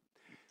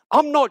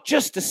 I'm not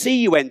just a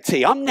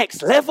CUNT, I'm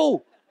next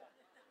level.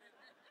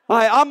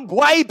 I'm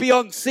way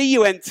beyond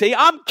CUNT,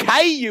 I'm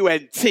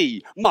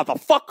KUNT,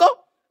 motherfucker.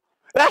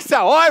 That's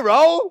how I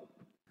roll.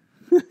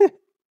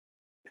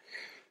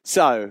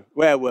 So,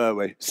 where were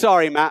we?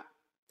 Sorry, Matt.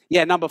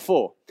 Yeah, number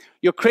 4.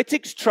 Your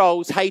critics,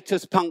 trolls,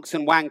 haters, punks,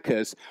 and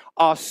wankers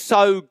are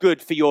so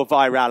good for your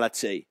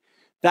virality.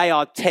 They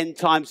are 10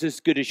 times as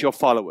good as your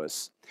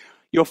followers.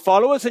 Your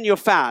followers and your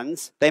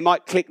fans, they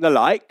might click the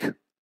like.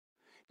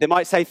 They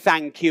might say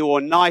thank you or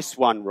nice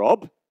one,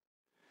 Rob.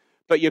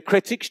 but your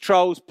critics,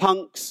 trolls,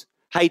 punks,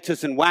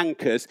 haters, and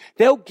wankers,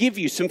 they'll give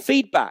you some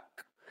feedback.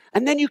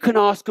 And then you can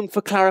ask them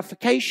for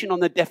clarification on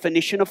the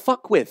definition of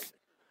fuck with.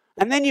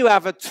 And then you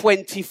have a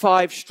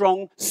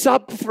 25-strong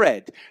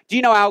sub-thread. Do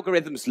you know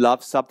algorithms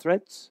love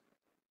sub-threads?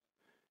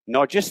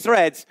 Not just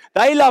threads.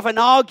 They love an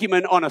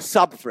argument on a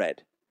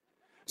sub-thread.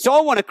 So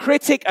I want a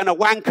critic and a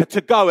wanker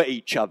to go at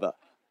each other.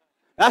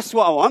 That's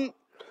what I want.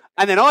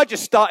 And then I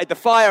just started the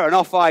fire and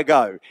off I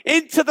go.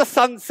 Into the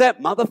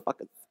sunset,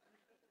 motherfuckers.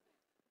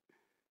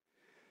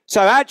 So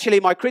actually,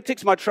 my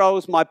critics, my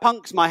trolls, my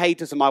punks, my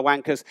haters, and my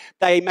wankers,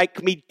 they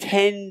make me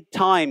 10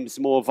 times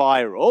more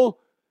viral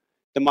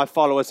than my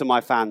followers and my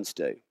fans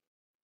do.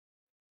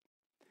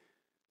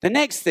 The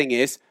next thing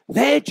is,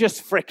 they're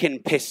just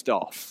freaking pissed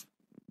off.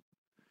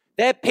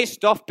 They're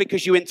pissed off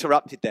because you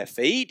interrupted their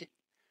feed.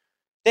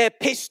 They're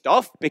pissed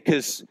off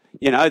because,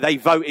 they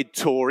voted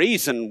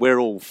Tories and we're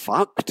all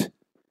fucked.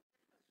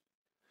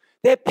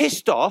 They're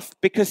pissed off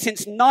because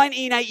since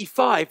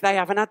 1985, they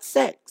haven't had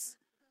sex.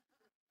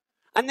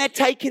 And they're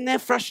taking their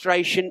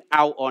frustration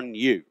out on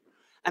you.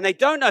 And they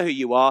don't know who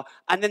you are,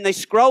 and then they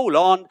scroll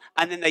on,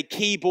 and then they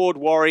keyboard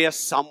warrior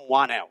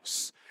someone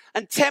else.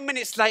 And 10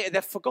 minutes later,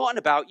 they've forgotten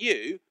about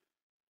you.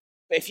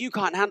 But if you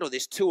can't handle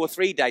this 2 or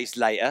 3 days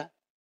later,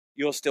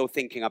 you're still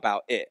thinking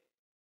about it.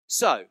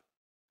 So,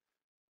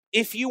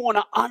 if you want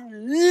to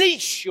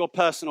unleash your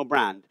personal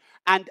brand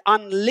and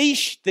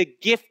unleash the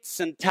gifts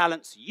and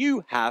talents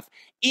you have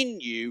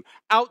in you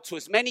out to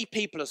as many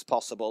people as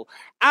possible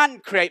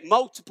and create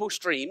multiple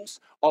streams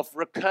of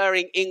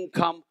recurring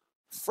income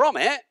from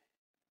it,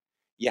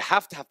 you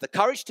have to have the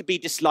courage to be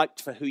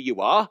disliked for who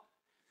you are.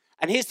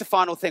 And here's the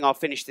final thing I'll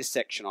finish this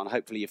section on.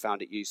 Hopefully you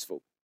found it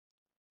useful.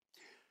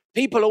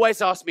 People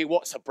always ask me,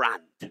 what's a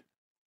brand?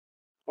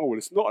 Oh, well,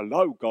 it's not a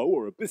logo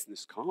or a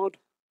business card.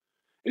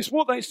 It's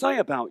what they say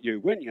about you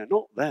when you're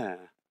not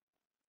there.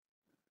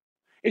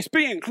 It's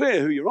being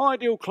clear who your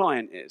ideal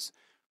client is.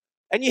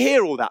 And you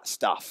hear all that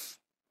stuff.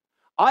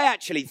 I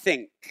actually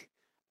think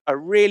a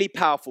really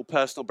powerful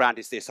personal brand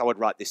is this. I would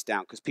write this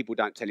down because people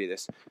don't tell you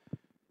this.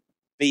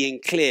 Being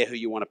clear who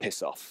you want to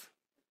piss off.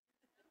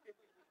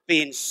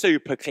 Being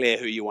super clear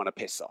who you want to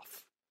piss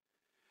off.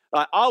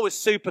 Like, I was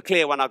super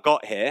clear when I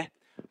got here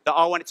that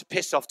I wanted to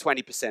piss off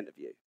 20% of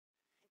you.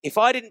 If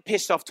I didn't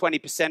piss off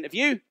 20% of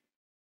you,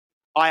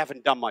 I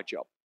haven't done my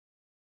job.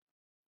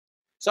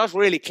 So I was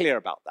really clear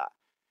about that.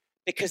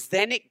 Because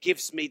then it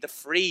gives me the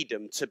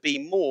freedom to be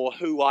more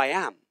who I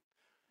am.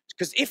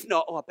 Because if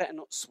not, I better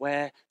not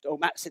swear. Oh,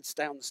 Matt said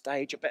stay on the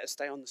stage. I better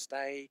stay on the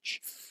stage.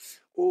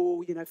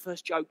 Oh,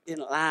 first joke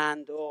didn't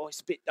land. Oh,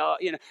 it's a bit dark,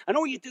 And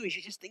all you do is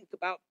you just think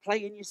about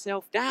playing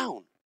yourself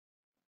down.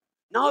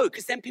 No,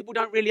 because then people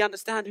don't really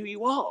understand who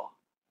you are.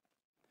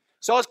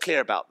 So I was clear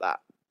about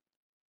that.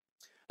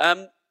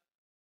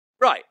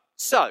 Right,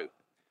 so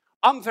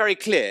I'm very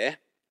clear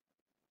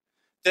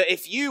that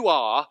if you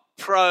are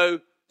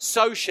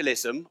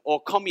pro-socialism or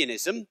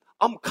communism,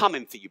 I'm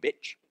coming for you,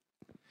 bitch.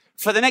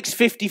 For the next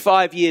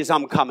 55 years,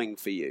 I'm coming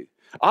for you.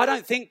 I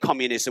don't think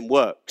communism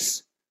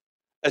works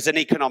as an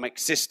economic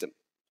system.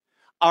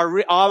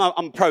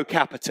 I'm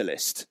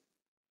pro-capitalist.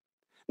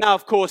 Now,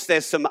 of course,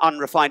 there's some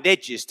unrefined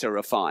edges to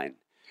refine,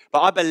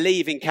 but I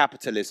believe in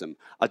capitalism.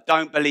 I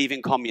don't believe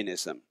in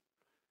communism.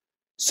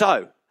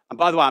 So, and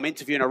by the way, I'm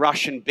interviewing a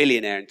Russian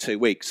billionaire in 2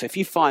 weeks. So if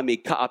you find me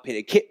cut up in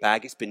a kit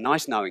bag, it's been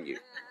nice knowing you.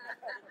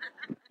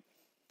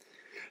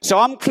 So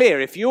I'm clear,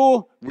 if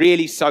you're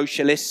really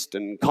socialist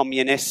and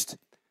communist,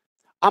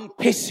 I'm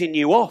pissing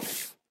you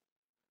off.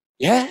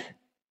 Yeah?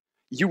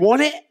 You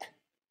want it?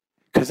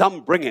 Because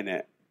I'm bringing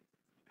it.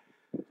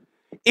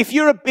 If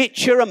you're a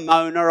bitcher, a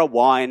moaner, a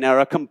whiner,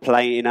 a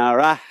complainer,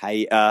 a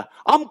hater,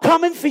 I'm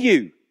coming for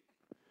you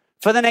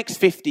for the next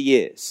 50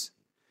 years.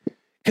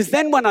 Because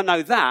then when I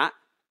know that,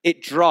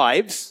 it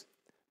drives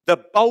the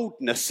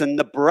boldness and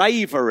the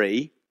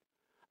bravery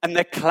and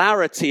the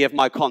clarity of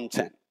my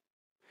content.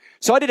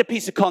 So I did a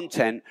piece of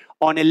content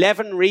on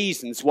 11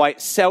 reasons why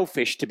it's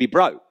selfish to be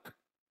broke.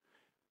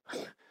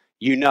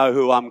 You know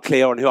who I'm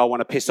clear on, who I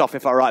want to piss off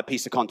if I write a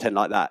piece of content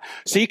like that.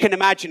 So you can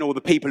imagine all the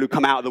people who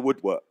come out of the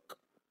woodwork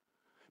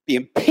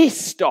being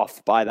pissed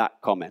off by that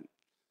comment,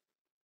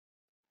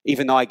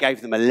 even though I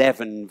gave them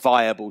 11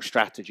 viable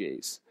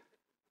strategies.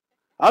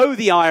 Oh,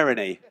 the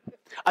irony.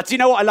 Do you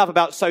know what I love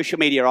about social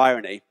media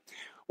irony?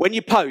 When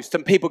you post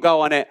and people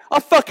go on it, I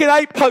fucking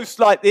hate posts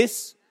like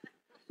this,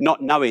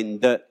 not knowing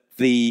that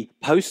the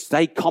posts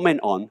they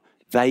comment on,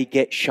 they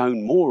get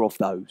shown more of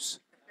those.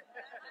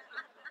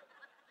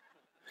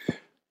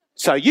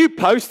 So you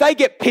post, they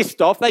get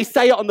pissed off, they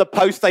say it on the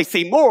post, they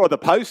see more of the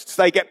posts,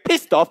 they get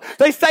pissed off,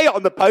 they say it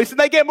on the post, and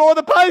they get more of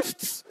the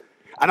posts.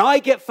 And I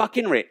get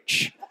fucking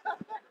rich.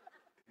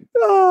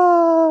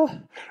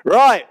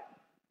 Right.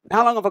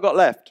 How long have I got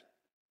left?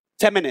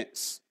 10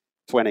 minutes.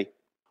 20.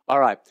 All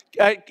right.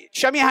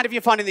 Show me a hand if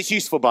you're finding this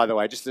useful, by the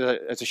way, just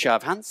as a show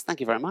of hands. Thank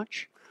you very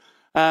much.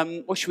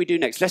 What should we do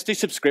next? Let's do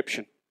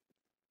subscription.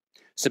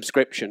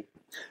 Subscription.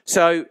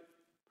 So,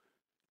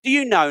 do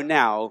you know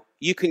now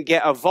you can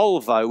get a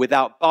Volvo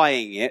without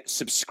buying it,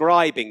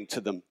 subscribing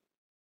to them?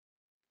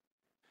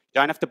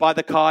 Don't have to buy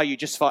the car, you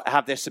just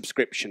have their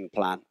subscription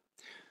plan.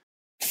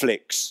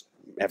 Netflix,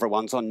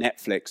 everyone's on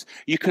Netflix.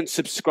 You can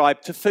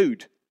subscribe to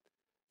food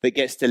that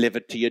gets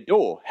delivered to your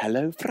door.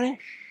 HelloFresh.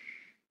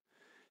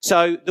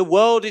 So the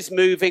world is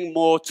moving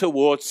more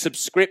towards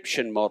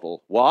subscription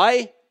model.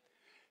 Why?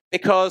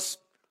 Because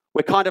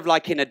we're kind of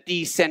like in a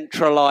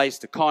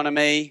decentralized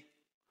economy.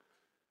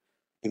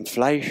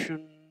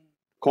 Inflation,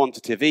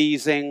 quantitative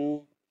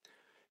easing,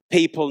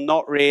 people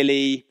not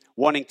really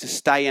wanting to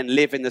stay and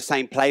live in the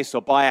same place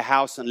or buy a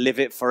house and live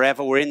it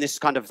forever. We're in this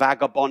kind of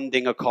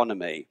vagabonding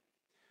economy.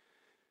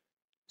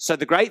 So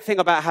the great thing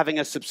about having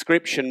a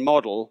subscription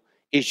model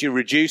is you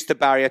reduce the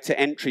barrier to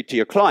entry to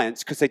your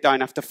clients because they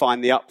don't have to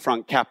find the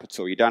upfront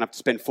capital. You don't have to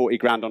spend 40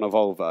 grand on a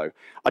Volvo.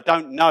 I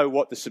don't know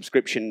what the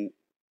subscription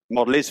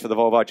model is for the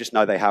Volvo, I just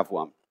know they have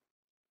one.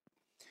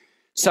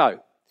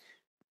 So,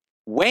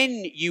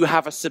 when you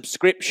have a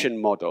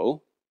subscription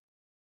model,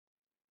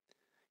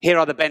 here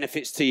are the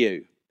benefits to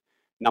you.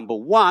 Number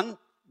one,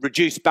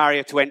 reduce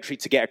barrier to entry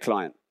to get a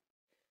client.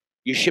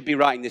 You should be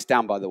writing this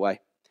down, by the way.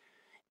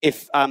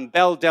 If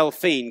Belle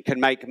Delphine can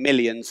make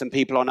millions and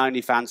people on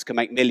OnlyFans can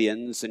make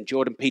millions and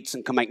Jordan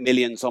Peterson can make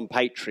millions on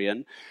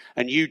Patreon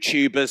and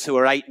YouTubers who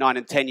are 8, 9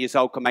 and 10 years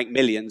old can make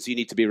millions, you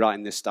need to be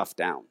writing this stuff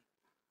down.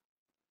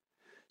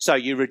 So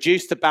you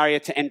reduce the barrier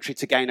to entry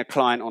to gain a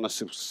client on a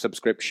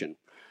subscription.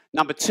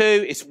 Number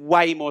two, it's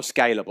way more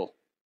scalable.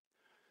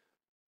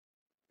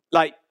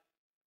 Like,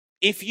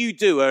 if you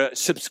do a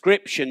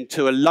subscription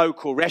to a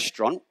local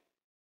restaurant,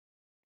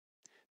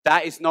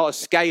 that is not as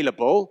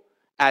scalable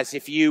as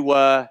if you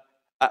were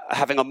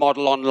having a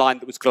model online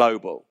that was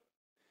global.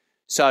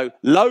 So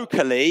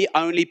locally,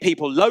 only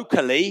people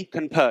locally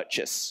can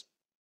purchase.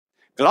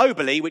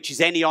 Globally, which is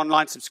any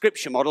online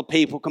subscription model,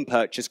 people can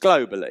purchase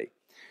globally.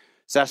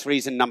 So that's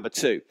reason number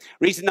two.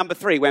 Reason number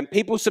three, when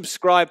people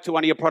subscribe to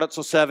one of your products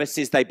or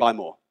services, they buy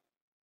more.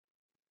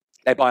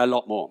 They buy a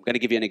lot more. I'm going to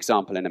give you an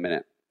example in a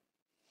minute.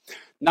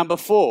 Number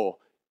four,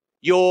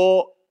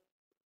 your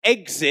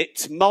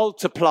exit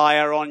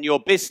multiplier on your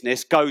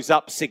business goes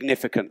up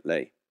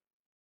significantly.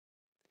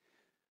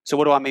 So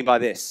what do I mean by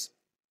this?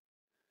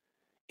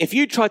 If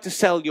you tried to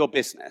sell your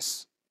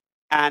business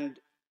and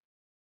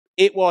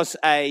it was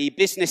a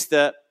business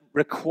that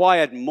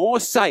required more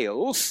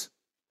sales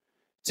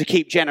to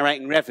keep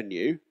generating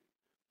revenue,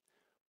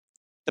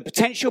 the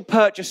potential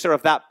purchaser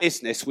of that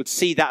business would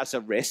see that as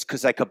a risk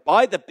because they could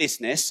buy the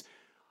business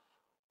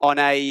on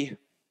a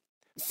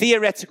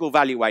theoretical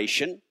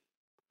valuation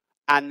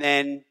and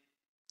then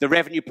the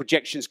revenue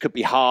projections could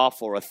be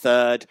half or a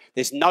third.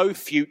 There's no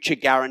future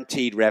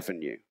guaranteed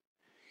revenue.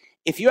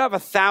 If you have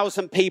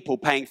 1,000 people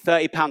paying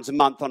 £30 a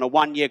month on a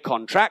 1-year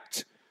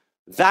contract,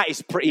 that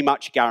is pretty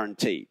much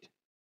guaranteed.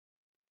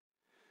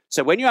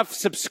 So when you have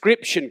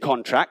subscription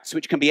contracts,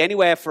 which can be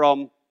anywhere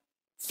from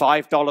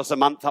 $5 a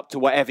month up to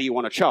whatever you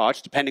want to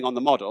charge, depending on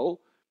the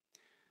model,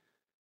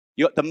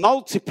 the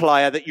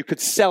multiplier that you could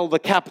sell the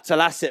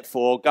capital asset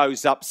for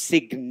goes up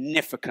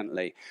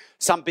significantly.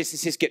 Some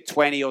businesses get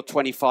 20 or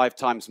 25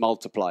 times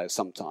multipliers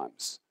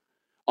sometimes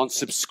on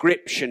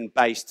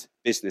subscription-based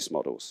business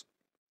models.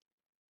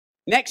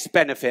 Next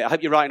benefit, I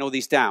hope you're writing all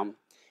these down,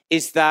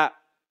 is that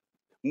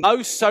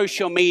most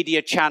social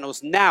media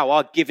channels now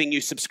are giving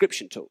you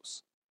subscription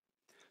tools.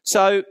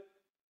 So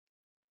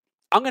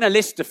I'm going to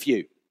list a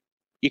few.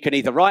 You can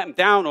either write them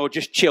down or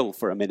just chill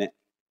for a minute.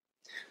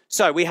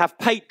 So we have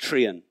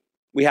Patreon.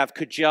 We have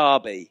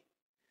Kajabi.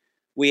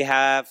 We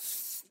have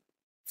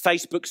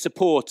Facebook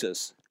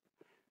supporters.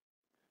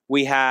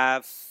 We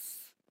have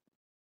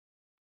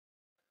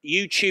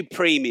YouTube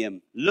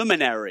Premium,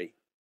 Luminary.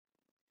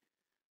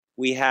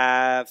 We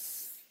have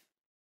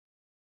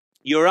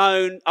your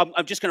own,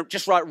 I'm just going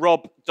to write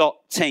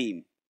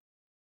rob.team.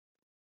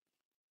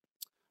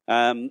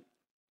 I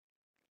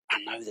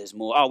know there's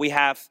more. Oh, we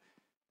have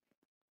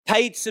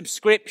paid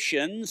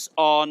subscriptions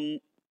on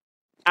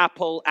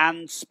Apple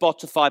and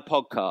Spotify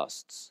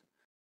podcasts.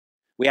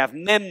 We have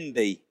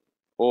Memby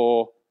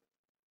or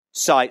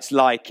sites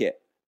like it.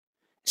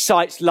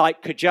 Sites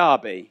like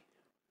Kajabi.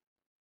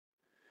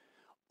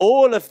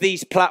 All of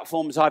these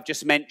platforms I've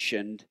just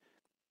mentioned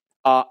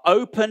are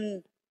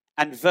open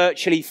and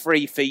virtually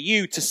free for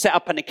you to set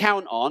up an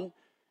account on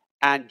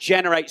and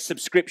generate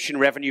subscription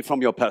revenue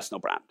from your personal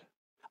brand.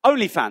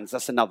 OnlyFans,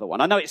 that's another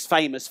one. I know it's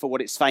famous for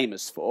what it's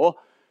famous for,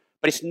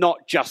 but it's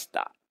not just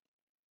that.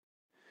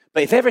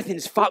 But if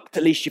everything's fucked,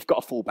 at least you've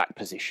got a fallback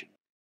position.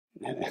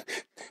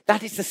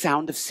 That is the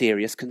sound of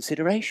serious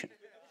consideration.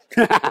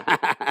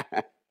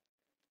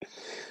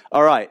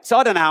 All right, so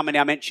I don't know how many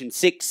I mentioned,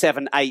 6,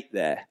 7, 8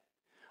 there.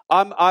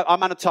 I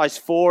monetize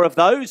 4 of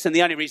those, and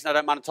the only reason I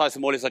don't monetize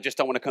them all is I just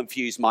don't want to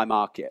confuse my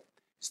market.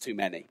 It's too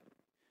many.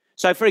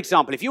 So, for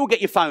example, if you all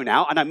get your phone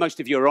out, I know most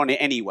of you are on it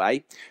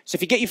anyway, so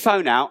if you get your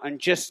phone out and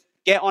just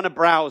get on a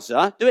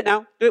browser, do it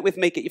now, do it with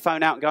me, get your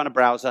phone out and go on a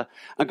browser,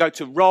 and go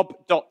to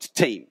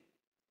rob.team.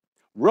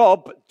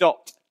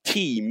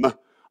 Rob.team,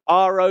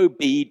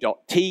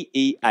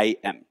 rob.team,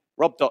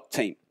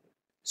 rob.team.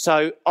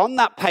 So on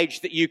that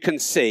page that you can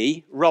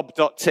see,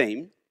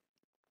 rob.team,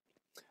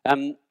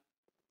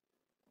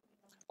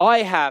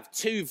 I have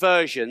 2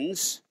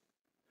 versions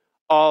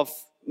of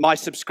my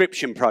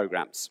subscription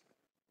programs.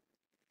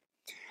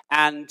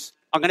 And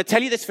I'm going to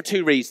tell you this for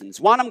 2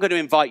 reasons. One, I'm going to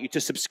invite you to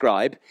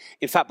subscribe.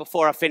 In fact,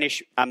 before I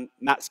finish,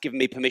 Matt's given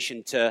me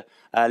permission to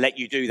let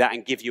you do that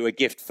and give you a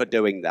gift for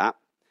doing that.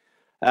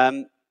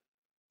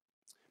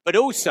 But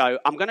also,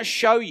 I'm going to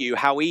show you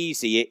how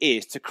easy it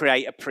is to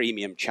create a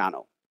premium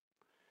channel.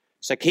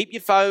 So keep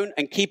your phone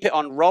and keep it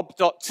on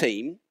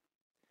rob.team.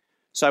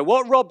 So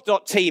what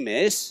rob.team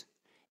is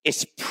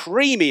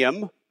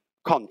premium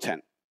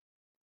content.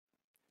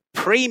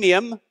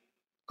 Premium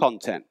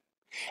content.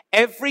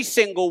 Every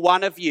single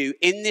one of you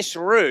in this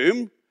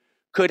room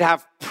could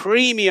have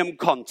premium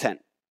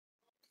content.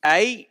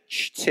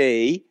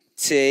 https://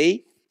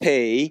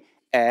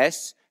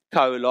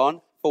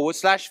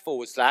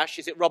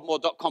 is it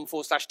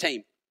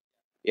robmoore.com/team?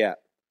 Yeah.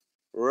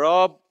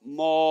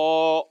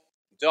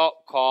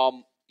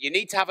 robmoore.com. You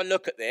need to have a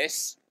look at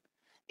this.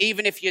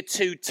 Even if you're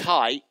too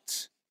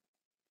tight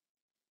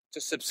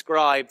to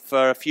subscribe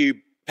for a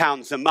few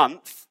pounds a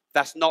month,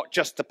 that's not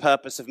just the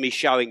purpose of me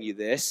showing you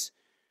this.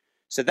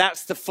 So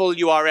that's the full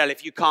URL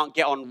if you can't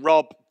get on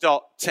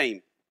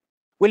rob.team.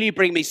 Will you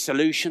bring me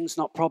solutions,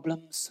 not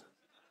problems?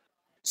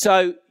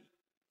 So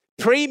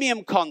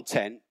premium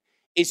content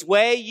is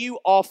where you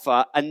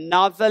offer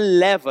another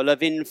level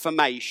of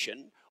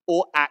information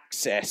or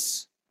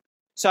access.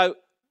 So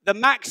the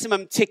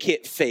maximum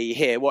ticket fee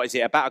here, what is it,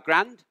 about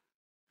 £1,000?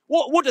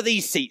 What do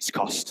these seats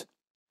cost?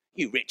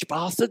 You rich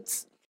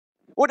bastards.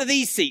 What do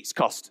these seats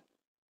cost?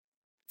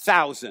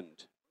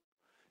 1,000.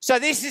 So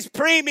this is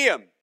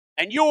premium.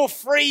 And your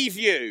free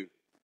view,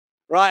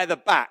 right at the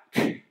back,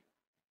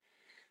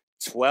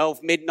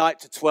 12 midnight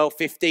to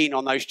 12:15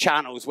 on those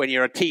channels when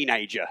you're a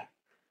teenager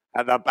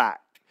at the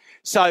back.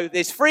 So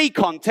there's free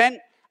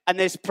content and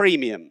there's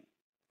premium.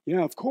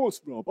 Yeah, of course,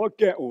 Rob, I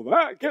get all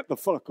that. Get the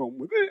fuck on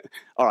with it.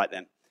 All right,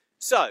 then.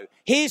 So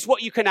here's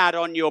what you can add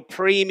on your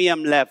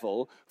premium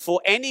level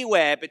for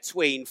anywhere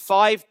between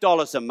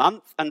 $5 a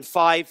month and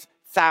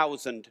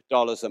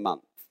 $5,000 a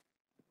month.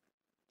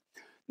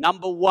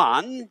 Number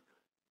 1,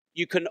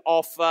 you can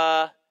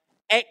offer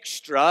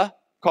extra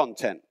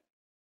content.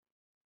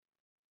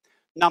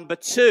 Number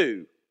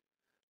 2,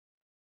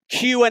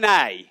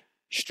 Q&A,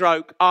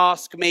 /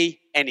 ask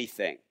me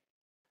anything.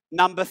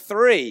 Number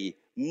 3,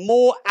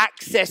 more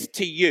access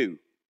to you.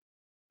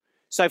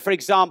 So for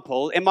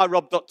example, in my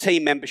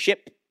rob.team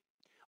membership,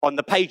 on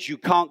the page you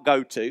can't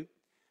go to,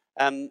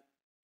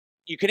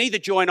 you can either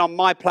join on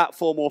my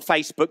platform or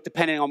Facebook,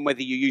 depending on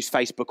whether you use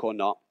Facebook or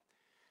not.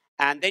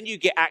 And then you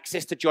get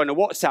access to join a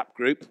WhatsApp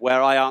group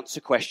where I answer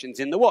questions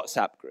in the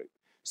WhatsApp group.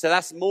 So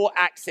that's more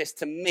access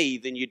to me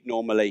than you'd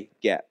normally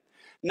get.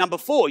 Number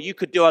 4, you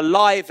could do a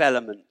live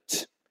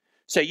element.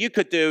 So you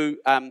could do,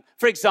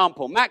 for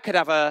example, Matt could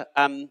have a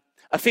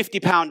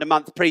 £50 a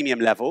month premium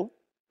level,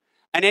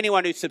 and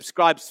anyone who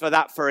subscribes for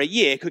that for a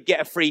year could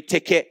get a free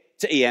ticket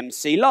to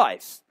EMC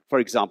Live, for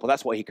example.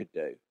 That's what he could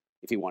do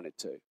if he wanted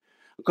to.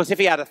 Because if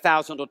he had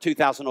 1,000 or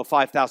 2,000 or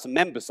 5,000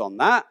 members on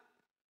that,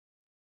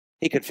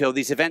 he could fill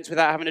these events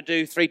without having to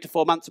do 3 to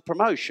 4 months of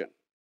promotion.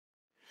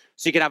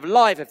 So you can have a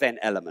live event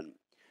element.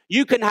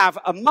 You can have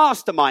a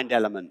mastermind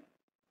element,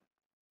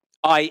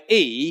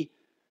 i.e.,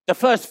 the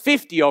first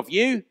 50 of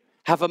you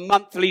have a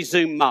monthly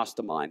Zoom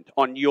mastermind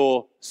on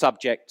your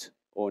subject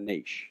or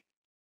niche.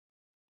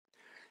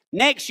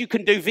 Next, you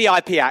can do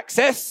VIP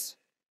access.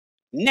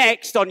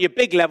 Next, on your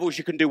big levels,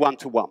 you can do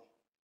one-to-one.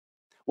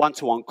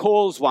 One-to-one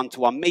calls,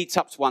 one-to-one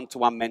meetups,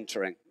 one-to-one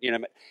mentoring,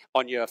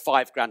 on your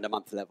 $5,000 a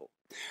month level.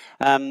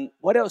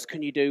 What else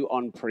can you do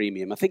on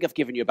premium? I think I've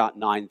given you about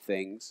 9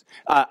 things.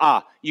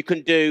 You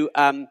can do,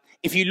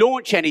 if you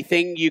launch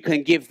anything, you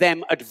can give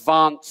them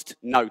advanced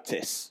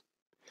notice.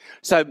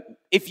 So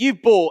if you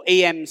bought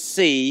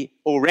EMC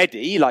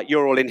already, like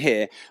you're all in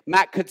here,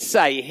 Matt could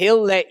say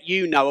he'll let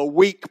you know a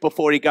week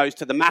before he goes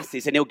to the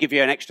masses and he'll give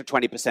you an extra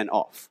 20%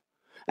 off.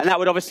 And that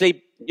would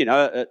obviously,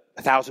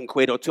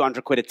 £1,000 or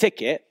 200 quid a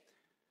ticket,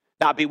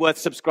 that'd be worth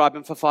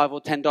subscribing for $5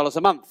 or $10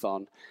 a month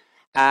on.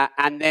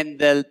 And then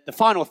the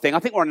final thing, I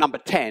think we're on number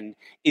 10,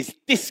 is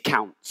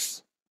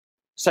discounts.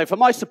 So for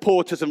my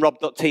supporters and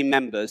Rob.team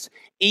members,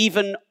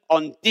 even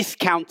on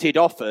discounted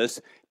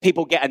offers,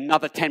 people get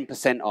another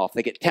 10% off.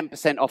 They get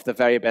 10% off the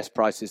very best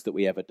prices that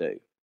we ever do.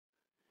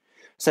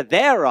 So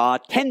there are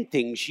 10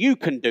 things you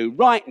can do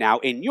right now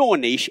in your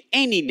niche,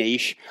 any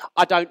niche.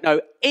 I don't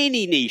know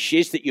any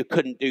niches that you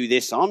couldn't do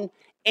this on,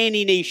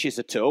 any niches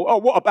at all. Oh,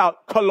 what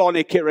about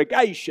colonic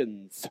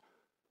irrigations?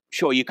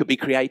 Sure, you could be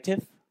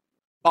creative.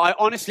 But I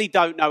honestly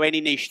don't know any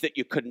niche that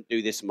you couldn't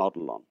do this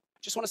model on. I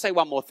just want to say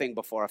one more thing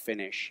before I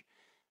finish,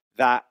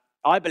 that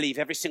I believe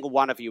every single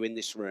one of you in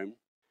this room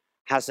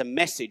has a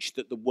message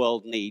that the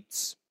world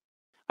needs.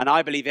 And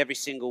I believe every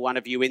single one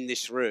of you in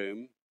this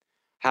room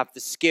have the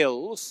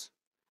skills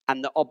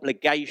and the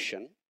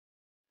obligation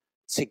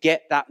to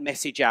get that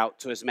message out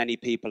to as many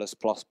people as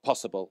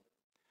possible.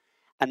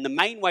 And the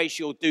main ways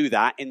you'll do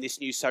that in this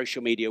new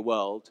social media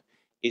world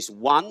is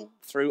 1,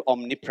 through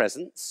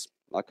omnipresence,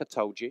 like I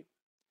told you.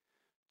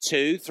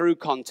 2, through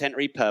content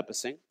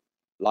repurposing,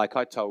 like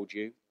I told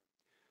you.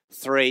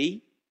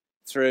 3,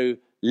 through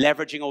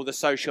leveraging all the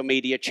social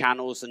media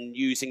channels and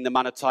using the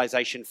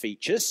monetization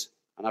features.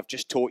 And I've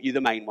just taught you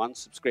the main ones,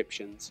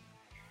 subscriptions.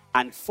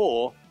 And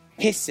 4,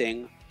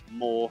 pissing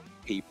more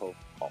people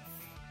off.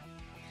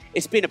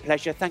 It's been a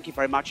pleasure. Thank you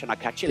very much, and I'll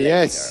catch you later.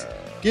 Yes.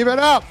 Give it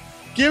up.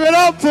 Give it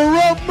up for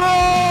Rob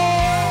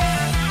Moore.